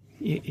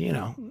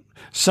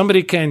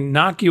 Somebody can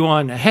knock you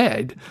on the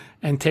head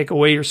and take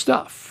away your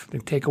stuff. They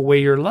take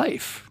away your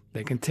life.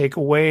 They can take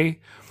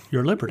away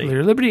your liberty.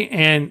 Your liberty.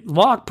 And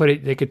Locke put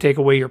it, they could take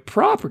away your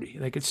property.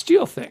 They could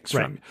steal things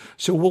from you.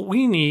 So what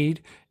we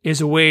need is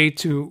a way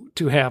to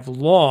have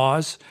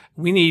laws.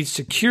 We need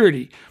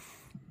security.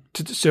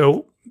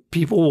 So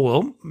people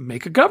will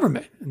make a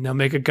government. And they'll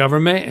make a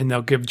government and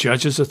they'll give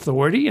judges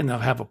authority and they'll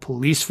have a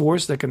police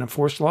force that can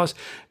enforce laws.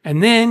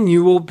 And then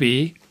you will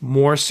be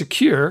more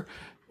secure.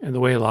 And the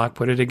way Locke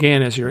put it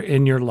again is you're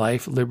in your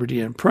life,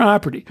 liberty, and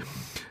property.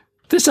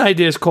 This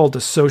idea is called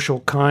the social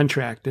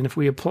contract. And if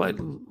we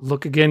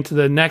look again to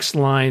the next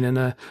line in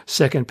the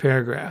second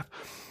paragraph,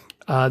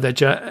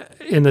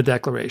 in the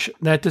Declaration,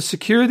 that to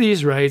secure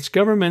these rights,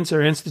 governments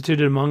are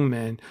instituted among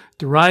men,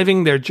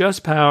 deriving their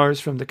just powers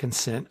from the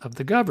consent of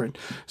the governed.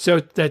 So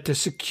that to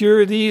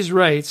secure these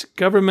rights,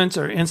 governments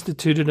are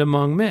instituted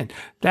among men.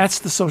 That's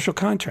the social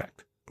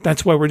contract.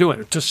 That's why we're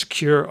doing it, to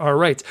secure our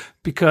rights,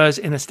 because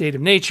in a state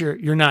of nature,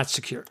 you're not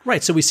secure.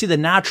 Right. So we see the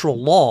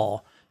natural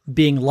law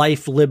being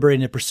life, liberty,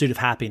 and the pursuit of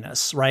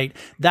happiness, right?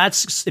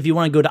 That's, if you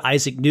want to go to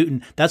Isaac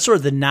Newton, that's sort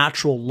of the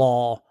natural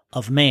law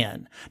of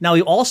man. Now,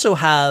 we also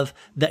have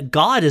that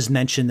God is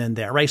mentioned in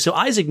there, right? So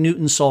Isaac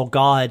Newton saw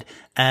God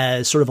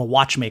as sort of a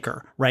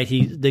watchmaker, right?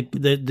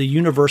 The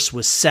universe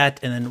was set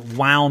and then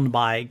wound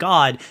by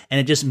God, and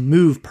it just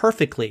moved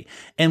perfectly.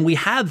 And we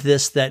have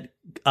this that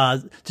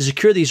to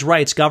secure these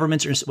rights,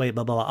 governments are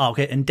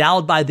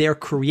endowed by their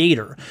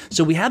creator.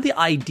 So we have the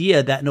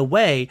idea that in a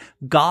way,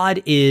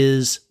 God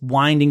is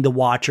winding the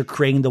watch or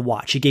creating the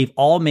watch. He gave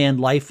all man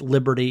life,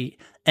 liberty,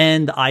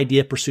 and the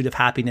idea of pursuit of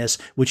happiness,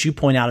 which you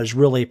point out is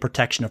really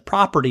protection of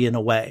property in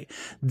a way.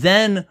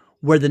 Then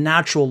where the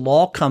natural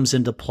law comes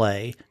into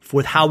play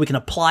with how we can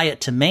apply it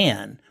to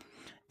man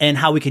and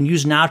how we can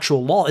use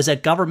natural law is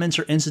that governments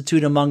are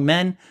instituted among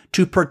men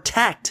to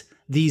protect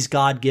these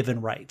God-given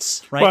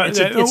rights, right? Well, it's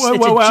a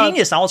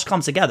genius. All this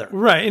comes together.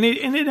 Right.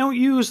 And they don't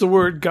use the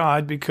word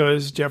God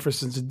because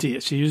Jefferson's a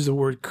deist. He used the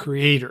word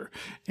creator.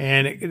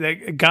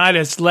 And God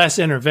is less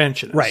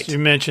interventionist. Right. You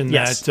mentioned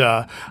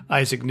that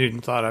Isaac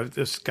Newton thought of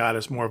this God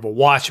as more of a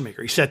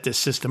watchmaker. He set this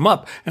system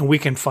up, and we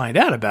can find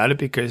out about it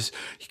because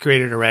he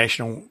created a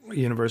rational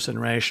universe and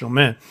rational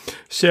men.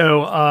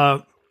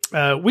 So,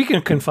 we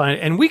can confine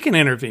and we can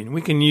intervene.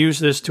 We can use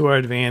this to our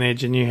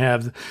advantage. And you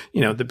have,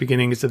 the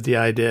beginnings of the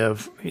idea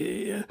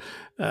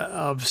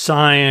of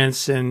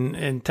science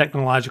and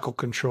technological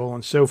control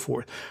and so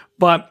forth.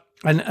 But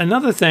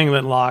another thing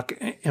that Locke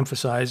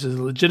emphasizes is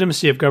the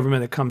legitimacy of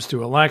government that comes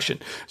through election.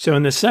 So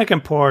in the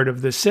second part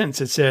of this sentence,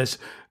 it says,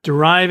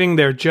 deriving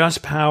their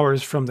just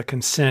powers from the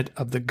consent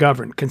of the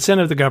governed.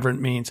 Consent of the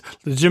governed means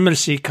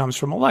legitimacy comes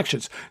from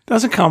elections. It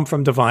doesn't come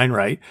from divine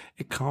right.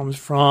 It comes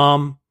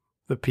from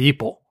the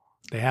people.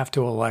 They have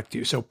to elect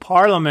you. So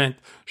Parliament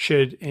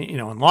should, in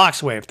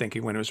Locke's way of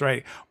thinking when it was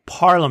writing,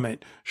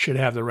 Parliament should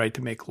have the right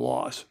to make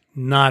laws,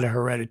 not a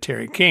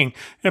hereditary king.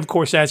 And of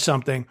course, that's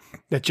something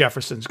that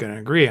Jefferson's going to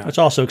agree on. Which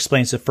also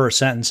explains the first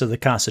sentence of the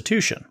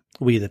Constitution,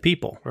 we the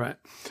people. Right.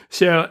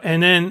 So,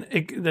 and then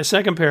the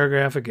second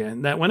paragraph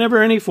again, that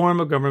whenever any form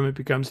of government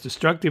becomes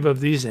destructive of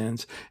these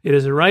ends, it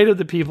is the right of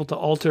the people to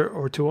alter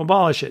or to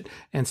abolish it,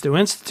 and to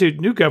institute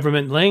new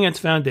government, laying its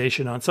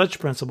foundation on such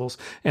principles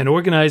and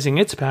organizing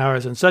its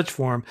powers in such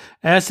form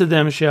as to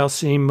them shall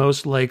seem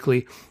most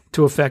likely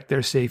to affect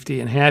their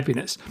safety and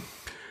happiness.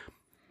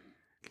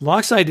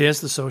 Locke's idea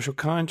is the social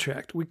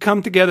contract. We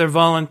come together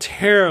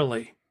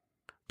voluntarily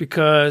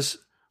because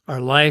our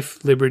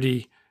life,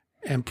 liberty,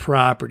 and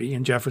property,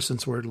 in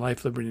Jefferson's word,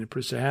 life, liberty, and the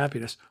pursuit of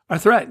happiness, are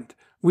threatened.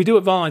 We do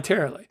it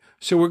voluntarily.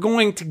 So we're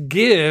going to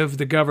give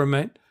the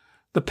government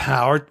the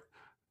power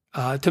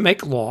to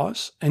make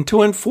laws and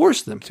to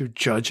enforce them through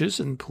judges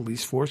and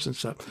police force and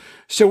stuff.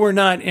 So we're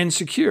not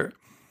insecure.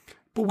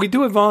 But we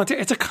do it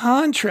voluntarily. It's a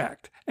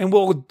contract. And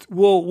we'll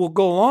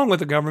go along with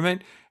the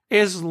government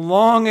as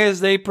long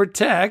as they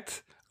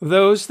protect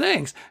those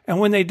things. And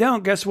when they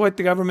don't, guess what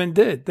the government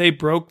did? They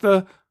broke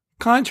the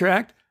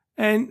contract,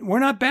 and we're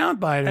not bound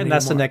by it anymore. And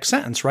that's the next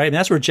sentence, right? And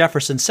that's where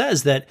Jefferson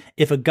says that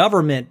if a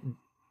government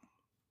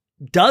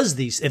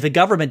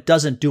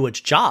doesn't do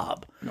its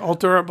job,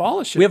 alter or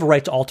abolish it, we have a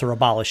right to alter or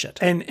abolish it.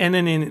 And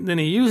then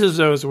he uses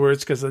those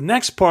words because the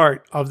next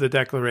part of the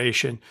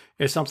Declaration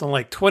is something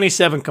like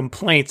 27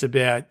 complaints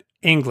about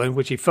England,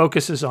 which he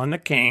focuses on the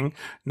king,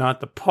 not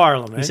the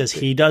Parliament. He says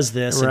he does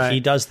this and he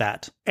does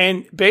that.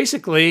 And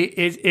basically,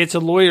 it's a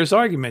lawyer's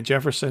argument.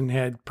 Jefferson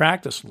had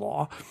practiced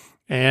law,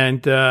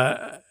 and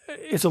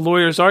it's a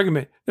lawyer's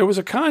argument. There was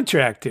a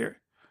contract here.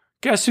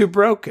 Guess who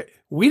broke it?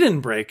 We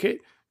didn't break it.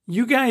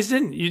 You guys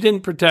didn't. You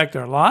didn't protect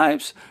our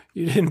lives.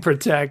 You didn't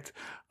protect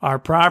our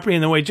property.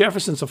 And the way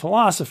Jefferson's a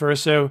philosopher,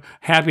 so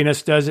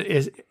happiness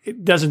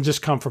it doesn't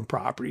just come from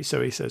property.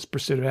 So he says,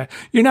 pursuit of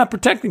happiness. You're not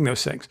protecting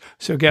those things.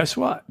 So guess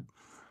what?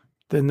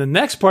 Then the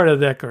next part of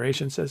the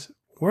Declaration says,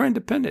 we're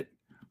independent.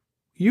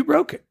 You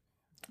broke it.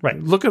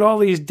 Right. Look at all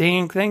these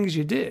dang things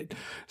you did.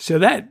 So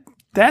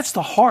that's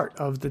the heart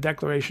of the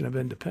Declaration of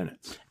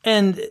Independence.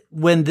 And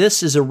when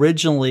this is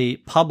originally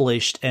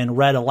published and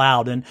read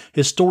aloud, and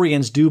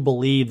historians do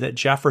believe that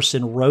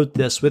Jefferson wrote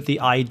this with the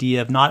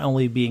idea of not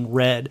only being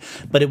read,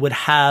 but it would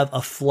have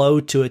a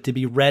flow to it to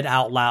be read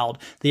out loud.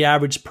 The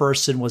average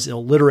person was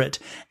illiterate,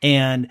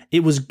 and it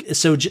was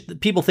so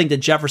people think that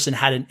Jefferson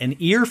had an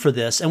ear for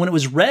this. And when it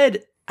was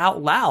read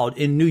out loud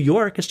in New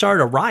York, it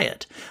started a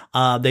riot.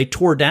 They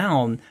tore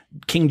down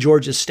King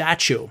George's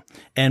statue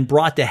and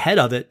brought the head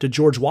of it to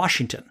George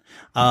Washington.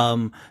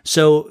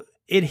 So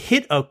it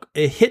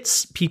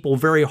hits people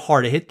very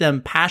hard. It hit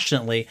them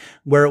passionately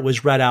where it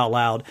was read out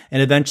loud.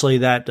 And eventually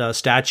that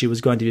statue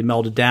was going to be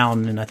melted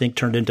down and I think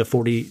turned into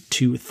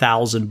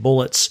 42,000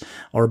 bullets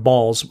or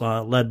balls,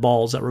 lead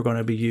balls that were going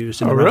to be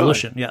used in the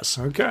Revolution. Really? Yes.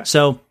 Okay.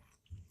 So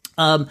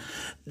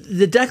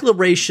The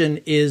Declaration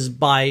is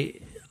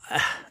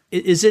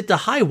it the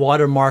high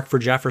watermark for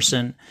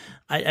Jefferson?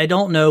 I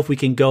don't know if we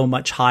can go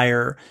much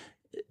higher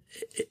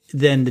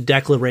than the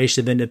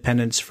Declaration of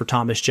Independence for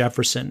Thomas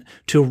Jefferson.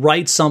 To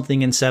write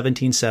something in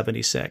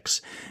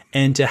 1776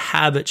 and to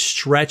have it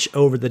stretch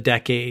over the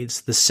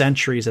decades, the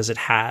centuries as it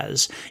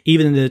has,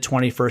 even in the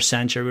 21st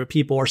century, where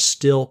people are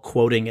still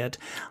quoting it.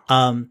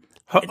 Ho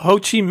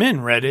Chi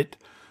Minh read it.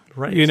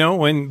 Right. You know,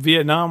 when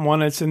Vietnam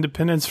won its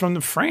independence from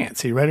the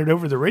France, he read it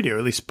over the radio,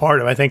 at least part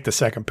of, I think, the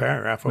second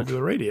paragraph over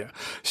the radio.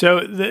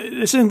 So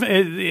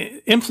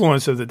the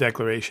influence of the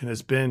Declaration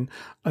has been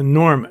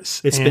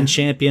enormous. It's been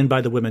championed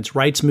by the women's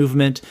rights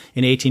movement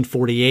in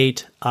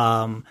 1848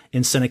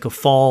 in Seneca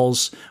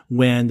Falls,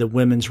 when the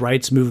women's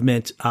rights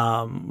movement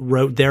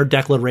wrote their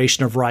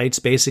Declaration of Rights.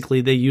 Basically,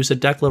 they used a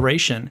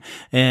declaration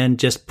and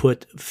just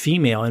put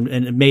female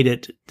and made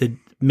it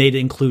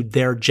include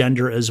their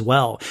gender as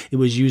well. It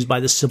was used by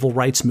the civil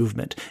rights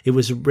movement. It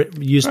was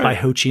used by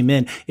Ho Chi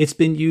Minh. It's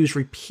been used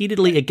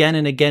repeatedly again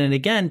and again and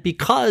again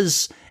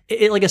because,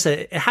 like I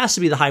said, it has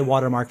to be the high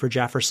watermark for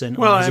Jefferson.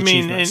 Well, I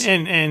mean,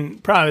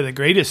 and probably the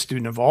greatest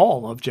student of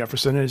all of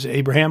Jefferson is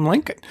Abraham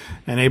Lincoln.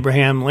 And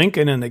Abraham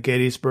Lincoln in the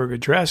Gettysburg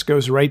Address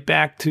goes right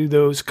back to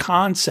those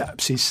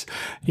concepts. He's,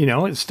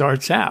 it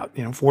starts out,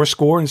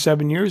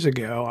 7 years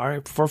ago,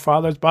 our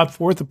forefathers brought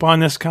forth upon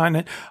this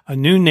continent a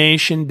new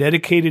nation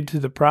dedicated to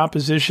the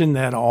proposition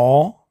that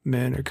all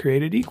men are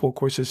created equal. Of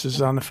course, this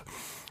is on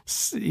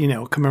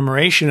the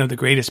commemoration of the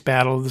greatest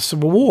battle of the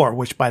Civil War,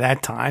 which by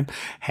that time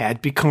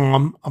had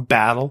become a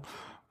battle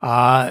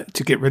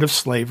to get rid of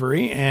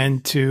slavery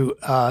and to,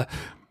 a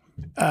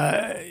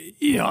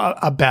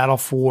battle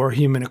for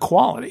human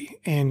equality.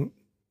 And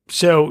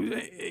so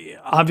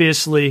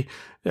obviously,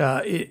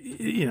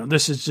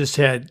 this has just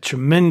had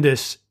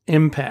tremendous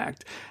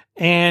impact.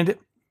 And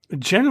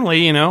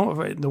generally,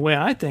 the way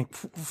I think,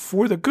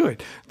 for the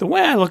good, the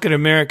way I look at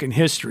American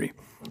history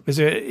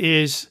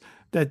is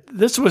that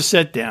this was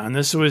set down.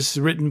 This was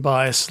written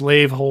by a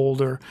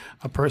slaveholder,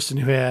 a person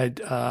who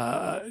had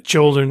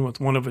children with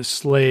one of his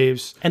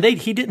slaves, and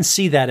he didn't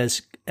see that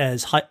as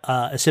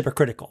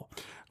hypocritical.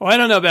 Well, I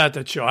don't know about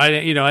that show. I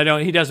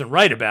don't. He doesn't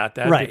write about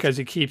that because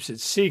he keeps it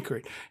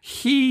secret.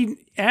 He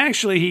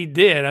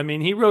did. I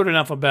mean, he wrote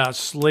enough about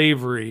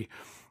slavery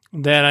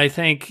that I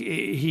think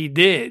he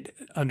did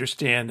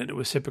understand that it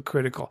was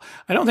hypocritical.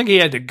 I don't think he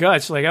had the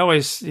guts. Like I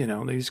always,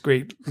 these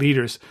great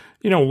leaders,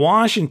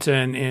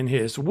 Washington in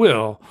his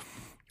will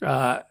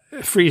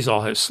frees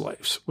all his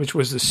slaves, which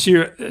was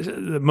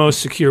the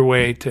most secure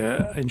way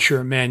to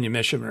ensure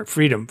manumission or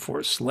freedom for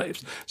his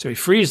slaves. So he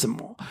frees them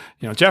all.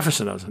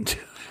 Jefferson doesn't.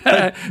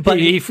 But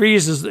he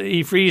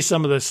frees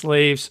some of the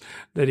slaves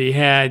that he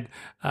had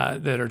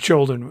that are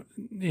children,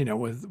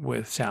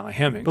 with Sally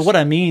Hemings. But what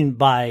I mean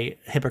by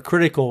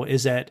hypocritical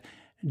is that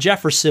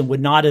Jefferson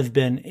would not have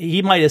been,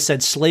 he might have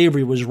said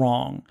slavery was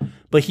wrong,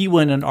 but he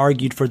wouldn't have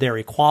argued for their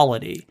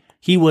equality.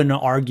 He wouldn't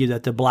argue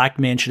that the black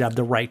man should have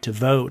the right to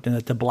vote and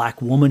that the black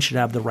woman should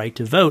have the right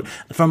to vote.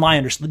 From my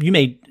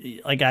understanding,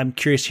 I'm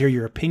curious to hear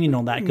your opinion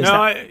on that.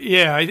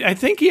 I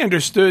think he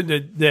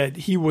understood that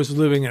he was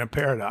living in a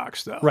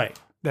paradox, though. Right.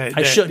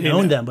 I shouldn't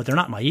own them, but they're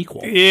not my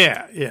equal.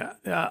 Yeah.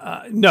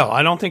 No,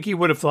 I don't think he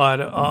would have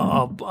thought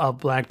of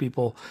black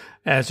people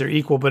as their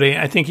equal, but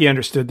I think he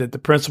understood that the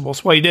principles,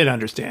 he did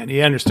understand.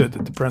 He understood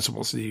that the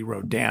principles that he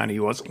wrote down,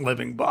 he wasn't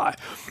living by.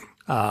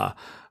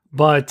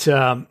 But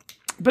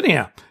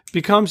yeah,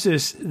 becomes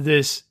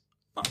this,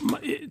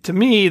 to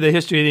me, the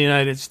history of the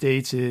United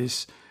States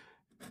is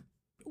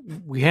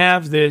we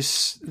have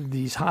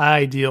these high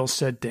ideals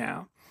set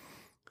down.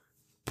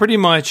 Pretty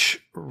much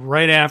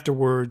right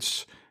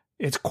afterwards,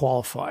 it's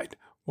qualified.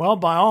 Well,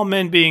 by all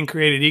men being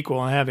created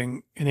equal and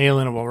having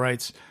inalienable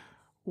rights,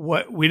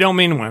 we don't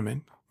mean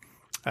women.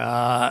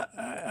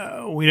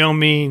 We don't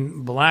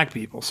mean black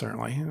people,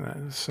 certainly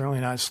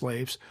not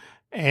slaves.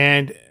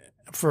 And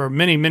for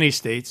many, many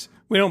states,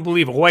 we don't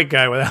believe a white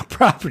guy without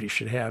property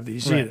should have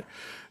these either.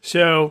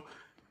 So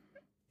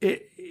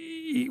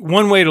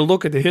one way to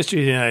look at the history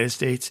of the United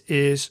States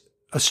is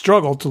a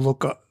struggle to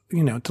look up,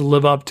 to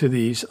live up to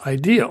these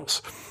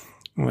ideals.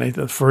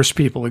 The first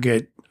people to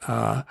get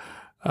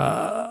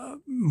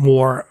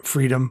more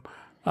freedom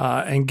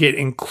and get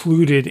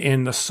included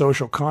in the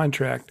social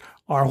contract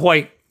are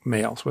white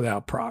males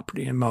without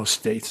property. In most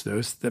states,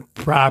 the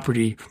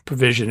property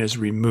provision is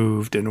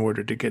removed in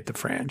order to get the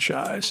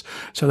franchise.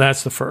 So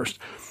that's the first.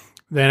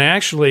 Then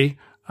actually,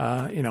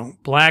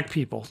 black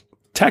people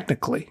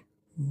technically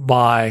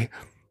by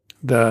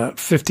the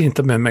 15th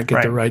Amendment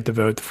get the right to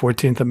vote. The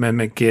 14th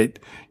Amendment get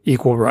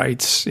equal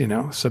rights,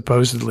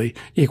 supposedly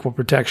equal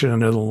protection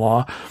under the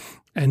law.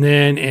 And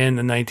then in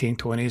the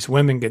 1920s,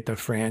 women get the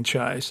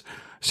franchise.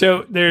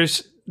 So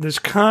there's this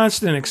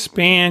constant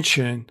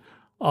expansion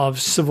of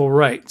civil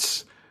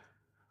rights.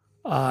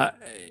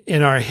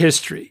 in our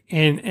history.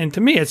 And to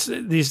me, it's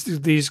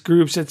these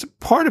groups, it's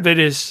part of it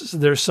is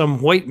there's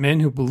some white men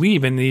who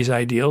believe in these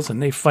ideals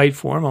and they fight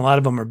for them. A lot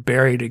of them are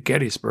buried at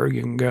Gettysburg.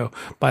 You can go,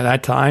 by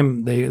that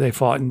time they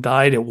fought and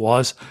died. It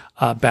was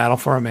a battle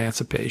for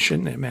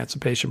emancipation, the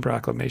Emancipation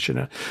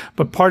Proclamation.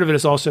 But part of it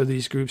is also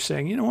these groups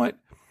saying, you know what?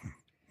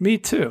 Me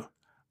too.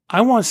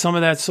 I want some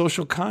of that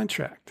social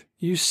contract.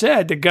 You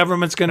said the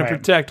government's going to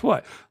protect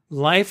what?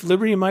 Life,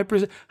 liberty, and my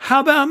present. How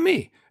about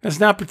me? It's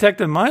not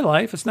protecting my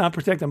life. It's not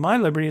protecting my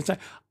liberty. It's not,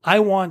 I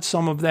want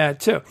some of that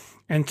too.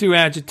 And through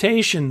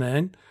agitation,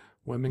 then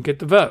women get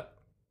the vote.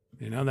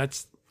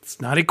 It's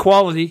not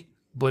equality,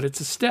 but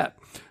it's a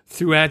step.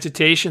 Through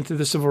agitation, through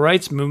the Civil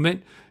Rights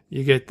Movement,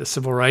 you get the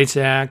Civil Rights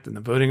Act and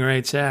the Voting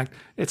Rights Act.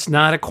 It's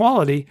not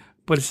equality,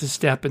 but it's a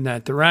step in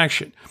that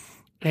direction.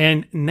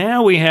 And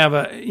now we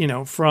have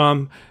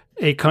from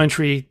a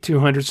country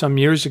 200 some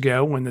years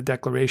ago when the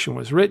Declaration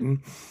was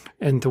written,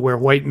 and to where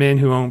white men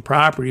who own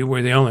property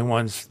were the only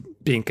ones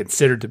being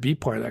considered to be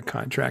part of that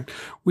contract.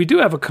 We do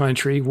have a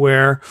country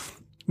where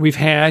we've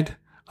had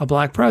a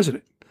black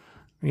president.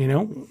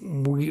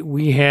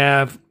 We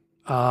have,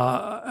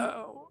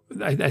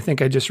 I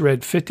think I just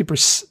read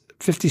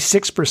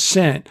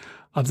 56%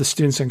 of the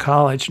students in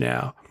college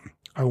now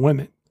are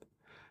women.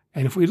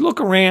 And if we look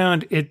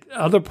around at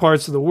other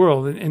parts of the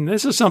world, and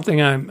this is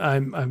something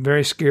I'm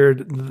very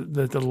scared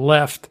that the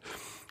left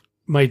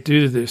might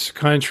do to this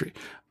country,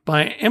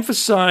 by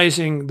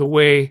emphasizing the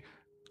way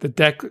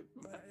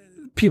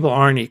people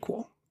aren't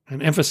equal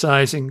and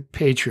emphasizing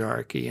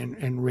patriarchy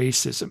and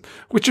racism,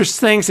 which are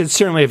things that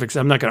certainly have existed.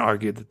 I'm not going to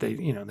argue that they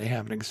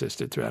haven't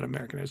existed throughout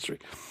American history.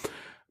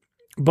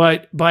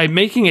 But by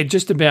making it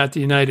just about the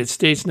United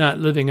States not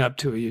living up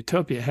to a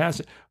utopia, it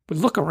hasn't. But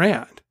look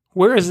around.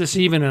 Where is this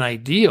even an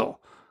ideal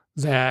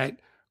that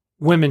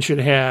women should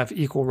have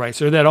equal rights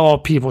or that all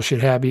people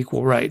should have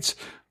equal rights?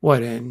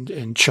 What,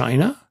 in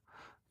China?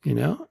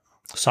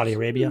 Saudi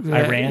Arabia,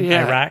 Iran,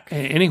 Iraq,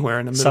 anywhere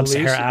in the Middle East,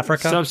 Sub-Saharan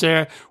Africa.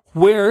 Sub-Saharan.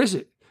 Where is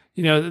it?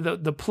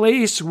 The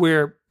place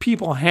where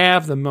people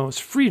have the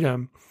most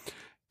freedom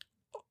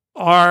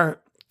are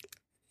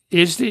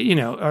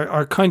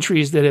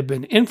countries that have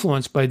been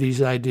influenced by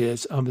these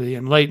ideas of the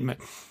Enlightenment.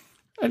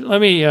 And let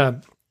me,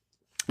 I'll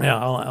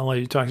let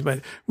you talk about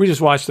it. We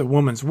just watched the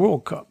Women's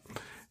World Cup,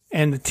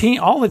 and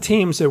all the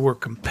teams that were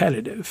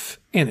competitive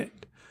in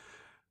it.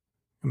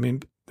 I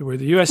mean, where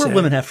the USA, where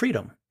women have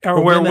freedom. Or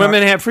where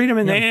women have freedom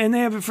and they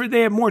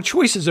have more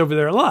choices over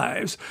their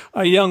lives.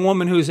 A young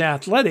woman who's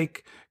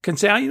athletic can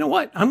say, you know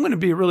what, I'm going to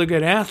be a really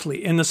good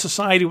athlete. And the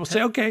society will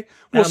say, okay,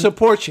 we'll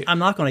support you. I'm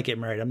not going to get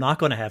married. I'm not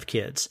going to have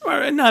kids.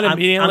 Not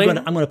immediately.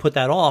 I'm going to put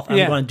that off.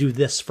 I'm going to do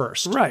this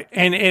first. Right.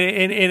 And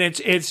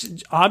it's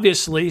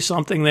obviously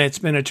something that's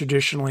been a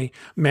traditionally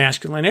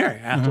masculine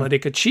area,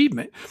 athletic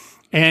achievement.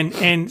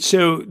 And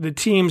so the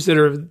teams that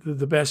are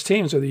the best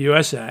teams are the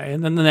USA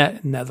and then the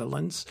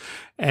Netherlands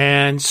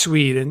and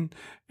Sweden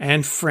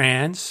and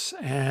France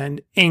and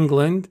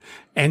England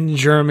and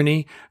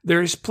Germany.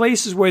 There's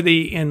places where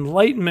the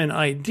Enlightenment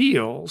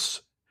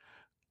ideals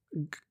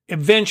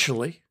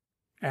eventually,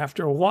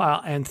 after a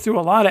while, and through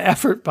a lot of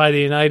effort by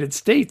the United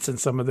States in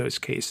some of those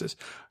cases,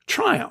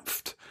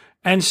 triumphed.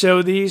 And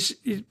so these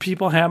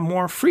people have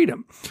more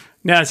freedom.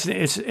 Now,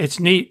 it's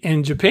neat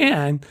in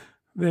Japan.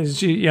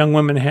 These young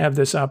women have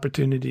this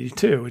opportunity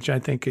too, which I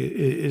think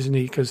is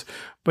neat.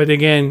 But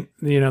again,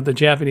 the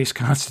Japanese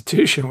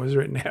Constitution was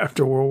written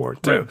after World War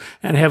II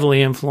and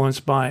heavily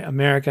influenced by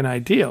American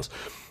ideals.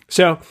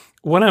 So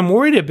what I'm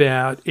worried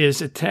about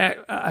is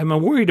I'm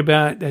worried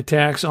about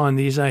attacks on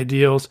these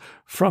ideals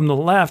from the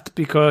left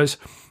because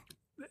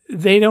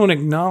they don't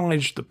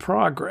acknowledge the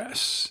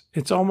progress.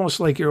 It's almost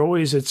like you're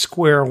always at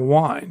square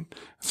one.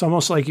 It's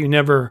almost like you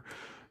never,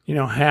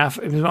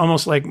 it's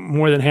almost like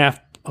more than half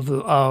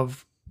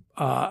of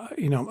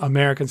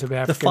Americans of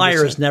African The fire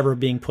descent. is never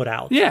being put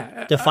out.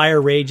 Yeah. The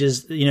fire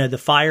rages, the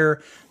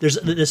fire, there's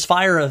this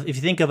fire of, if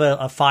you think of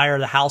a fire,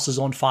 the house is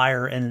on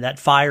fire and that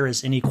fire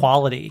is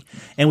inequality.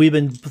 And we've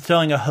been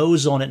throwing a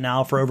hose on it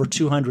now for over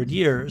 200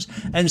 years.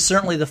 And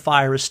certainly the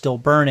fire is still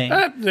burning.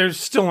 There's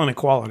still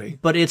inequality.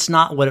 But it's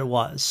not what it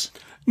was.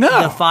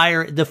 No. The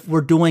fire,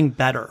 we're doing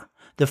better.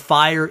 The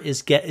fire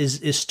is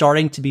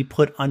starting to be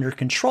put under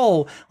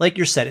control. Like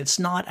you said, it's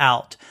not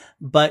out.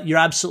 But you're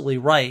absolutely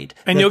right.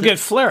 And you'll get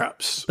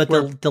flare-ups.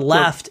 But the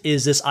left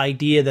is this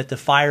idea that the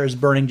fire is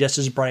burning just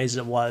as bright as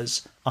it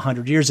was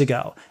 100 years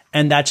ago.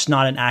 And that's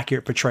not an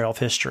accurate portrayal of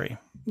history.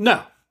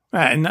 No,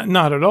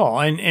 not at all.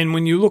 And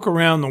when you look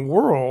around the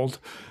world,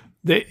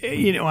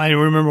 I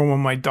remember when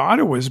my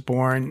daughter was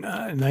born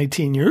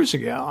 19 years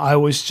ago, I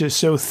was just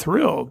so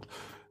thrilled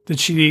that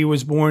she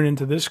was born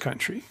into this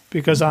country,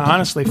 because I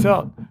honestly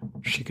felt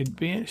she could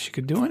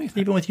do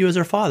anything. Even with you as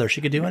her father, she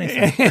could do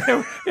anything.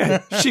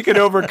 Yeah, she could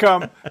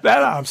overcome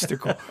that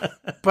obstacle.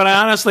 But I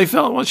honestly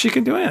felt, well, she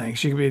could do anything.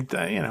 She could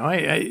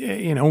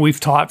be, we've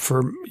taught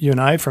you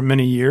and I for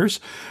many years.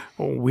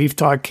 We've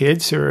taught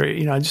kids, or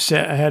I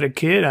had a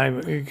kid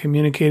I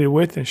communicated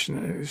with,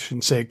 and I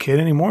shouldn't say a kid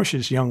anymore.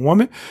 She's a young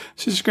woman.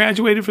 She's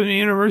graduated from the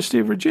University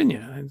of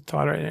Virginia. I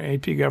taught her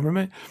AP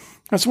government.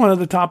 That's one of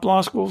the top law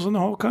schools in the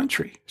whole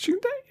country. She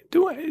can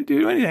do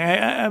anything. I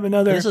have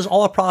another. This is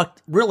all a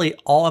product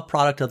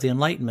of the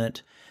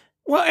Enlightenment.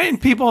 Well,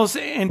 and people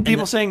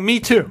saying,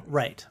 "Me too."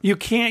 Right. You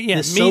can't. Yeah,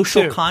 the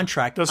social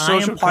contract. I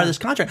am part of this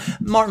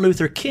contract. Martin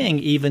Luther King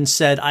even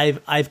said,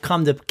 "I've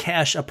come to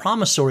cash a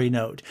promissory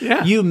note."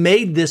 Yeah. You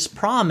made this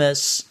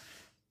promise.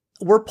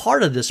 We're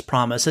part of this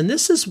promise. And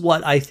this is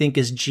what I think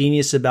is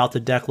genius about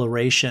the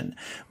Declaration.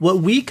 What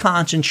we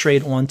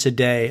concentrate on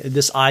today,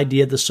 this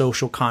idea of the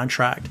social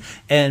contract,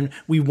 and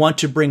we want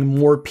to bring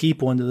more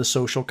people into the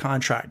social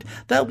contract.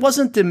 That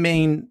wasn't the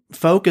main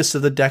focus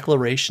of the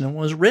Declaration when it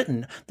was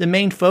written. The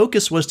main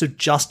focus was to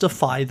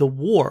justify the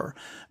war.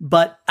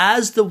 But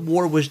as the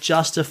war was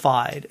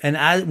justified, and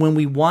when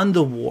we won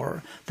the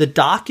war, the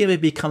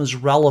document becomes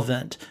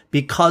relevant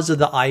because of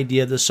the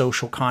idea of the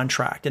social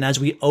contract. And as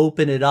we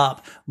open it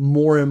up,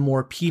 more and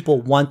more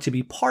people want to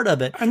be part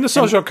of it. And the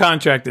social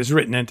contract is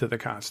written into the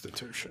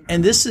Constitution.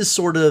 And this is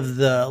sort of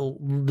the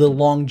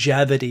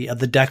longevity of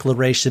the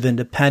Declaration of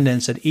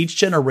Independence, that each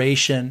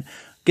generation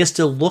gets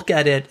to look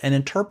at it and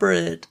interpret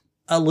it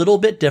a little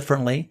bit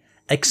differently,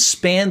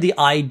 expand the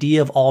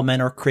idea of all men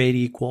are created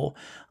equal.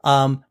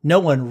 No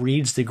one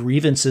reads the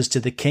grievances to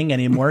the king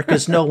anymore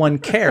because no one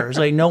cares.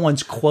 Like, no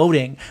one's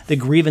quoting the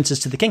grievances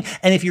to the king.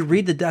 And if you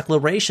read the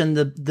Declaration,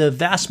 the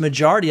vast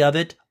majority of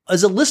it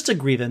is a list of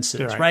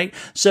grievances, right?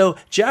 So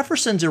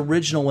Jefferson's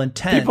original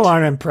intent. People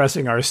aren't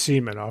impressing our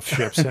seamen off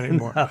ships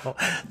anymore. No.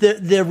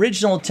 The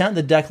original intent of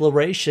the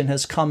Declaration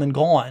has come and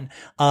gone,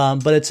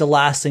 but it's a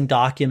lasting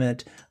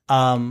document.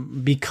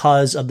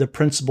 Because of the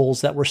principles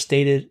that were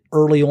stated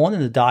early on in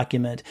the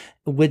document,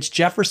 which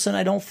Jefferson,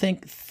 I don't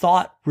think,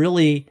 thought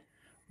really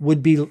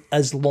would be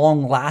as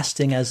long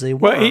lasting as they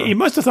were. Well, he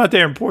must have thought they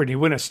were important. He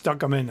wouldn't have stuck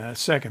them in the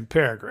second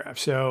paragraph.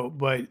 So,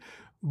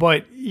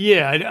 but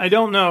yeah, I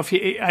don't know if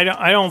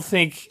I don't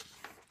think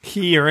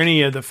he or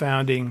any of the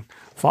founding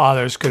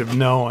fathers could have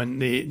known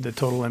the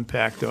total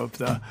impact of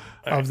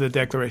the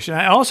Declaration.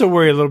 I also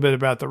worry a little bit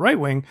about the right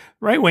wing.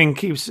 Right wing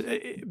keeps,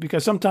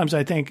 because sometimes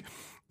I think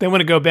they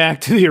want to go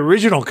back to the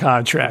original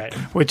contract,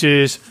 which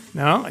is,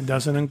 no, it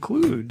doesn't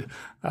include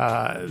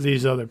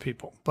these other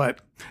people. But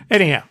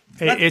anyhow,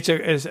 it's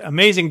an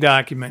amazing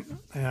document.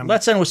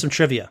 Let's end with some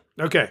trivia.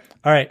 Okay.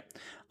 All right.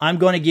 I'm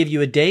going to give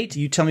you a date.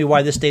 You tell me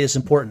why this date is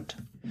important.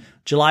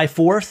 July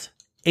 4th,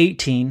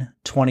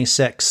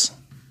 1826.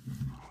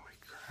 Holy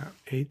crap.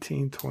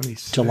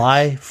 1826.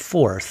 July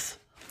 4th,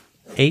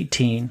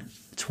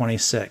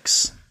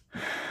 1826.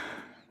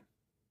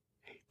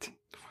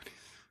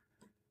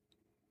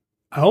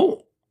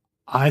 Oh,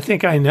 I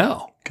think I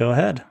know. Go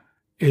ahead.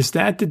 Is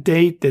that the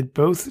date that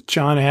both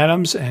John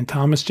Adams and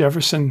Thomas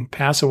Jefferson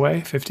pass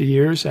away, 50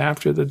 years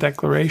after the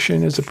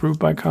Declaration is approved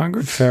by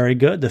Congress? Very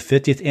good. The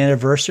 50th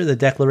anniversary of the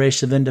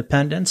Declaration of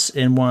Independence.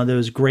 In one of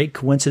those great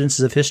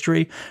coincidences of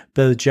history,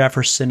 both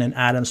Jefferson and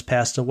Adams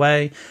passed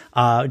away.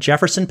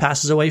 Jefferson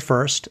passes away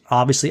first.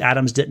 Obviously,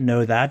 Adams didn't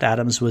know that.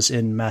 Adams was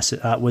in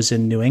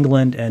New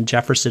England, and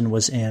Jefferson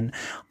was in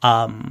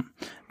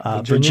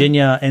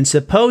Virginia. And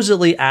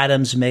supposedly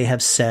Adams may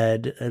have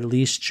said, at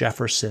least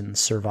Jefferson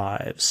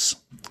survives.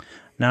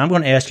 Now I'm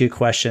going to ask you a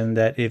question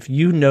that if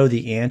you know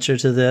the answer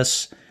to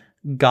this,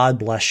 God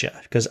bless you,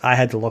 because I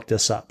had to look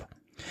this up.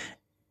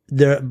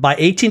 By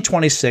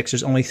 1826,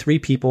 there's only 3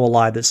 people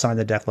alive that signed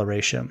the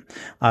Declaration,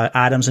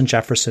 Adams and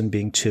Jefferson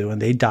being 2,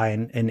 and they die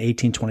in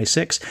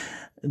 1826.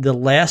 The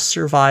last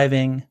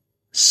surviving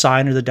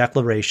signer of the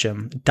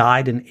Declaration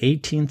died in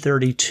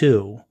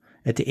 1832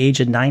 at the age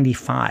of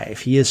 95.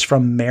 He is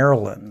from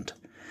Maryland.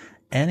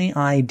 Any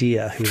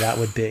idea who that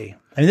would be?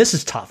 I mean, this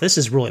is tough. This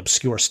is really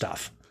obscure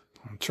stuff.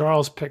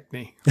 Charles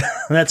Pinckney.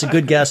 That's a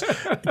good guess.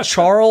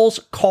 Charles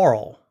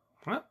Carl.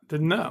 Well,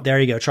 didn't know. There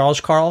you go. Charles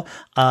Carl,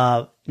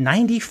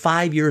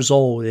 95 years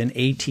old in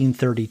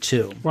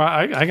 1832. Well,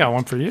 I got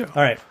one for you.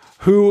 All right.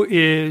 Who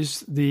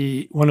is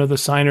one of the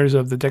signers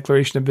of the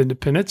Declaration of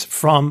Independence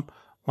from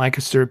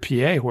Lancaster,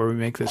 PA, where we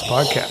make this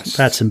podcast?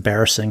 That's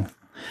embarrassing.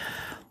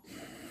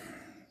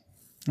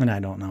 And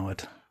I don't know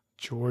it.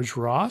 George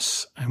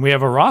Ross. And we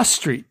have a Ross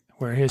Street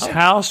where his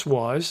house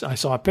was. I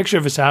saw a picture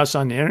of his house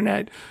on the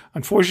internet.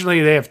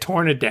 Unfortunately, they have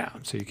torn it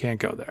down, so you can't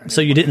go there anymore.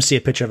 So you didn't see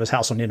a picture of his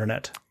house on the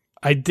internet?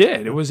 I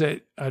did. It was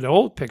an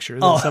old picture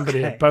that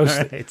somebody had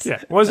posted. Right.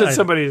 Yeah, it wasn't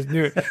somebody's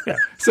new. Yeah,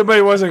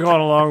 somebody wasn't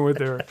going along with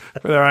their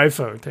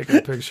iPhone taking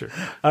a picture.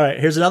 All right,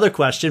 here's another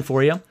question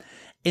for you.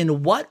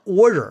 In what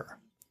order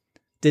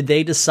did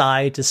they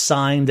decide to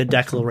sign the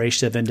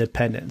Declaration of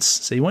Independence?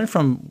 So you went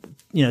from,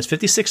 it's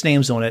 56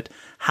 names on it.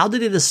 How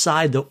did they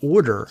decide the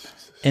order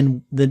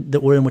in the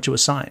order in which it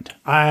was signed?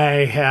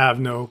 I have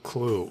no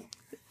clue.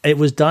 It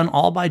was done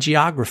all by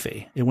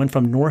geography. It went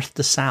from north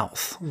to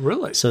south.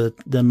 Really? So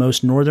the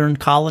most northern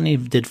colony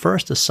did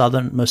first.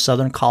 The most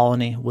southern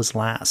colony was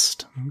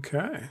last.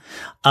 Okay.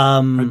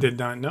 I did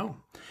not know.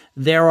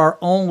 There are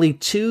only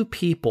 2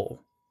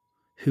 people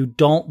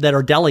that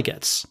are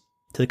delegates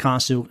to the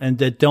Constitution and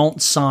that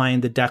don't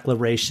sign the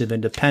Declaration of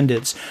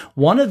Independence.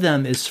 One of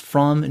them is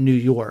from New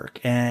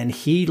York, and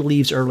he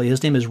leaves early.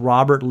 His name is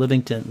Robert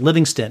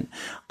Livingston.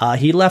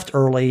 He left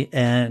early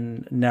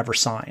and never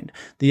signed.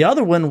 The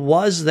other one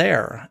was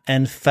there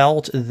and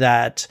felt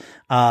that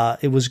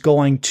it was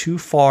going too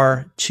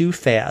far, too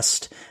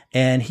fast.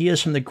 And he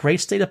is from the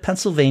great state of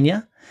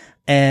Pennsylvania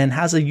and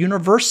has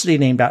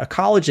a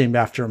college named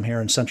after him here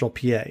in Central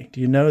PA.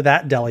 Do you know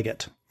that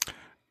delegate?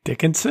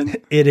 Dickinson?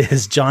 It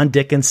is John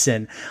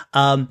Dickinson.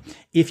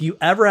 If you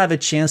ever have a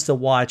chance to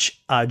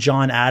watch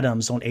John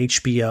Adams on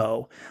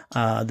HBO,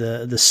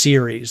 the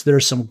series,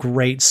 there's some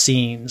great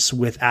scenes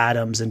with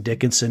Adams and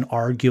Dickinson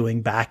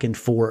arguing back and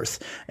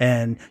forth,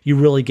 and you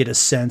really get a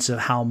sense of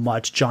how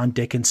much John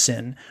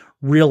Dickinson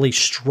really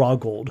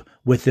struggled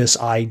with this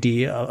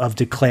idea of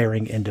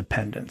declaring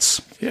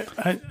independence. Yeah,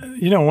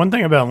 one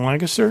thing about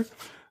Lancaster,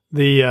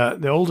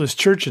 the oldest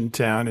church in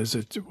town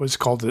it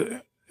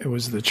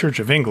was the Church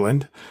of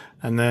England,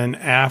 and then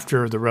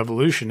after the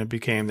Revolution, it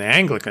became the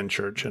Anglican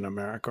Church in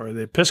America, or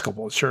the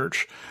Episcopal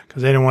Church,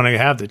 because they didn't want to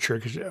have the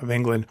Church of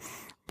England.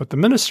 But the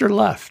minister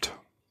left.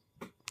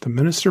 The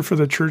minister for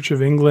the Church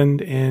of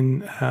England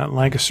in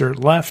Lancaster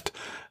left,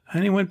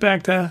 and he went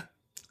back to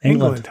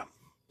England.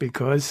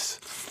 Because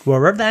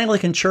wherever the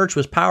Anglican Church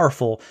was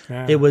powerful,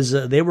 it was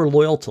they were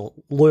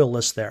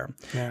loyalists there.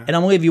 Yeah. And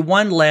I'm going to give you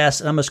one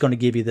last. I'm just going to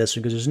give you this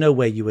because there's no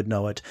way you would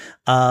know it.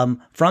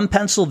 From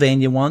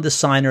Pennsylvania, one of the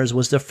signers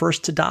was the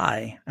first to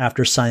die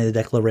after signing the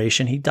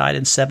Declaration. He died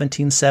in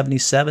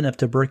 1777 of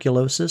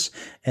tuberculosis,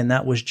 and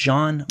that was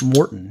John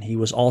Morton. He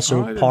was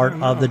also part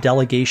of the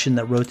delegation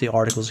that wrote the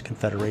Articles of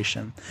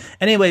Confederation.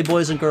 Anyway,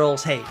 boys and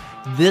girls, hey,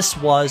 this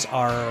was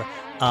our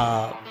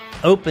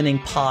opening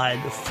pod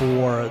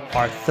for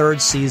our 3rd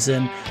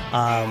season.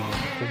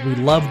 We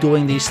love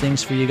doing these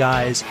things for you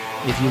guys.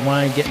 If you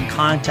want to get in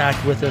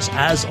contact with us,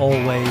 as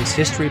always,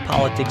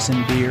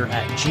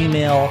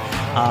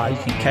 historypoliticsandbeer@gmail. You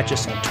can catch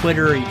us on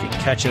Twitter. You can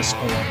catch us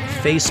on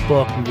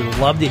Facebook. We would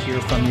love to hear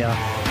from you.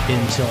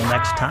 Until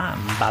next time,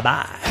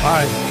 bye-bye.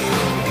 Bye.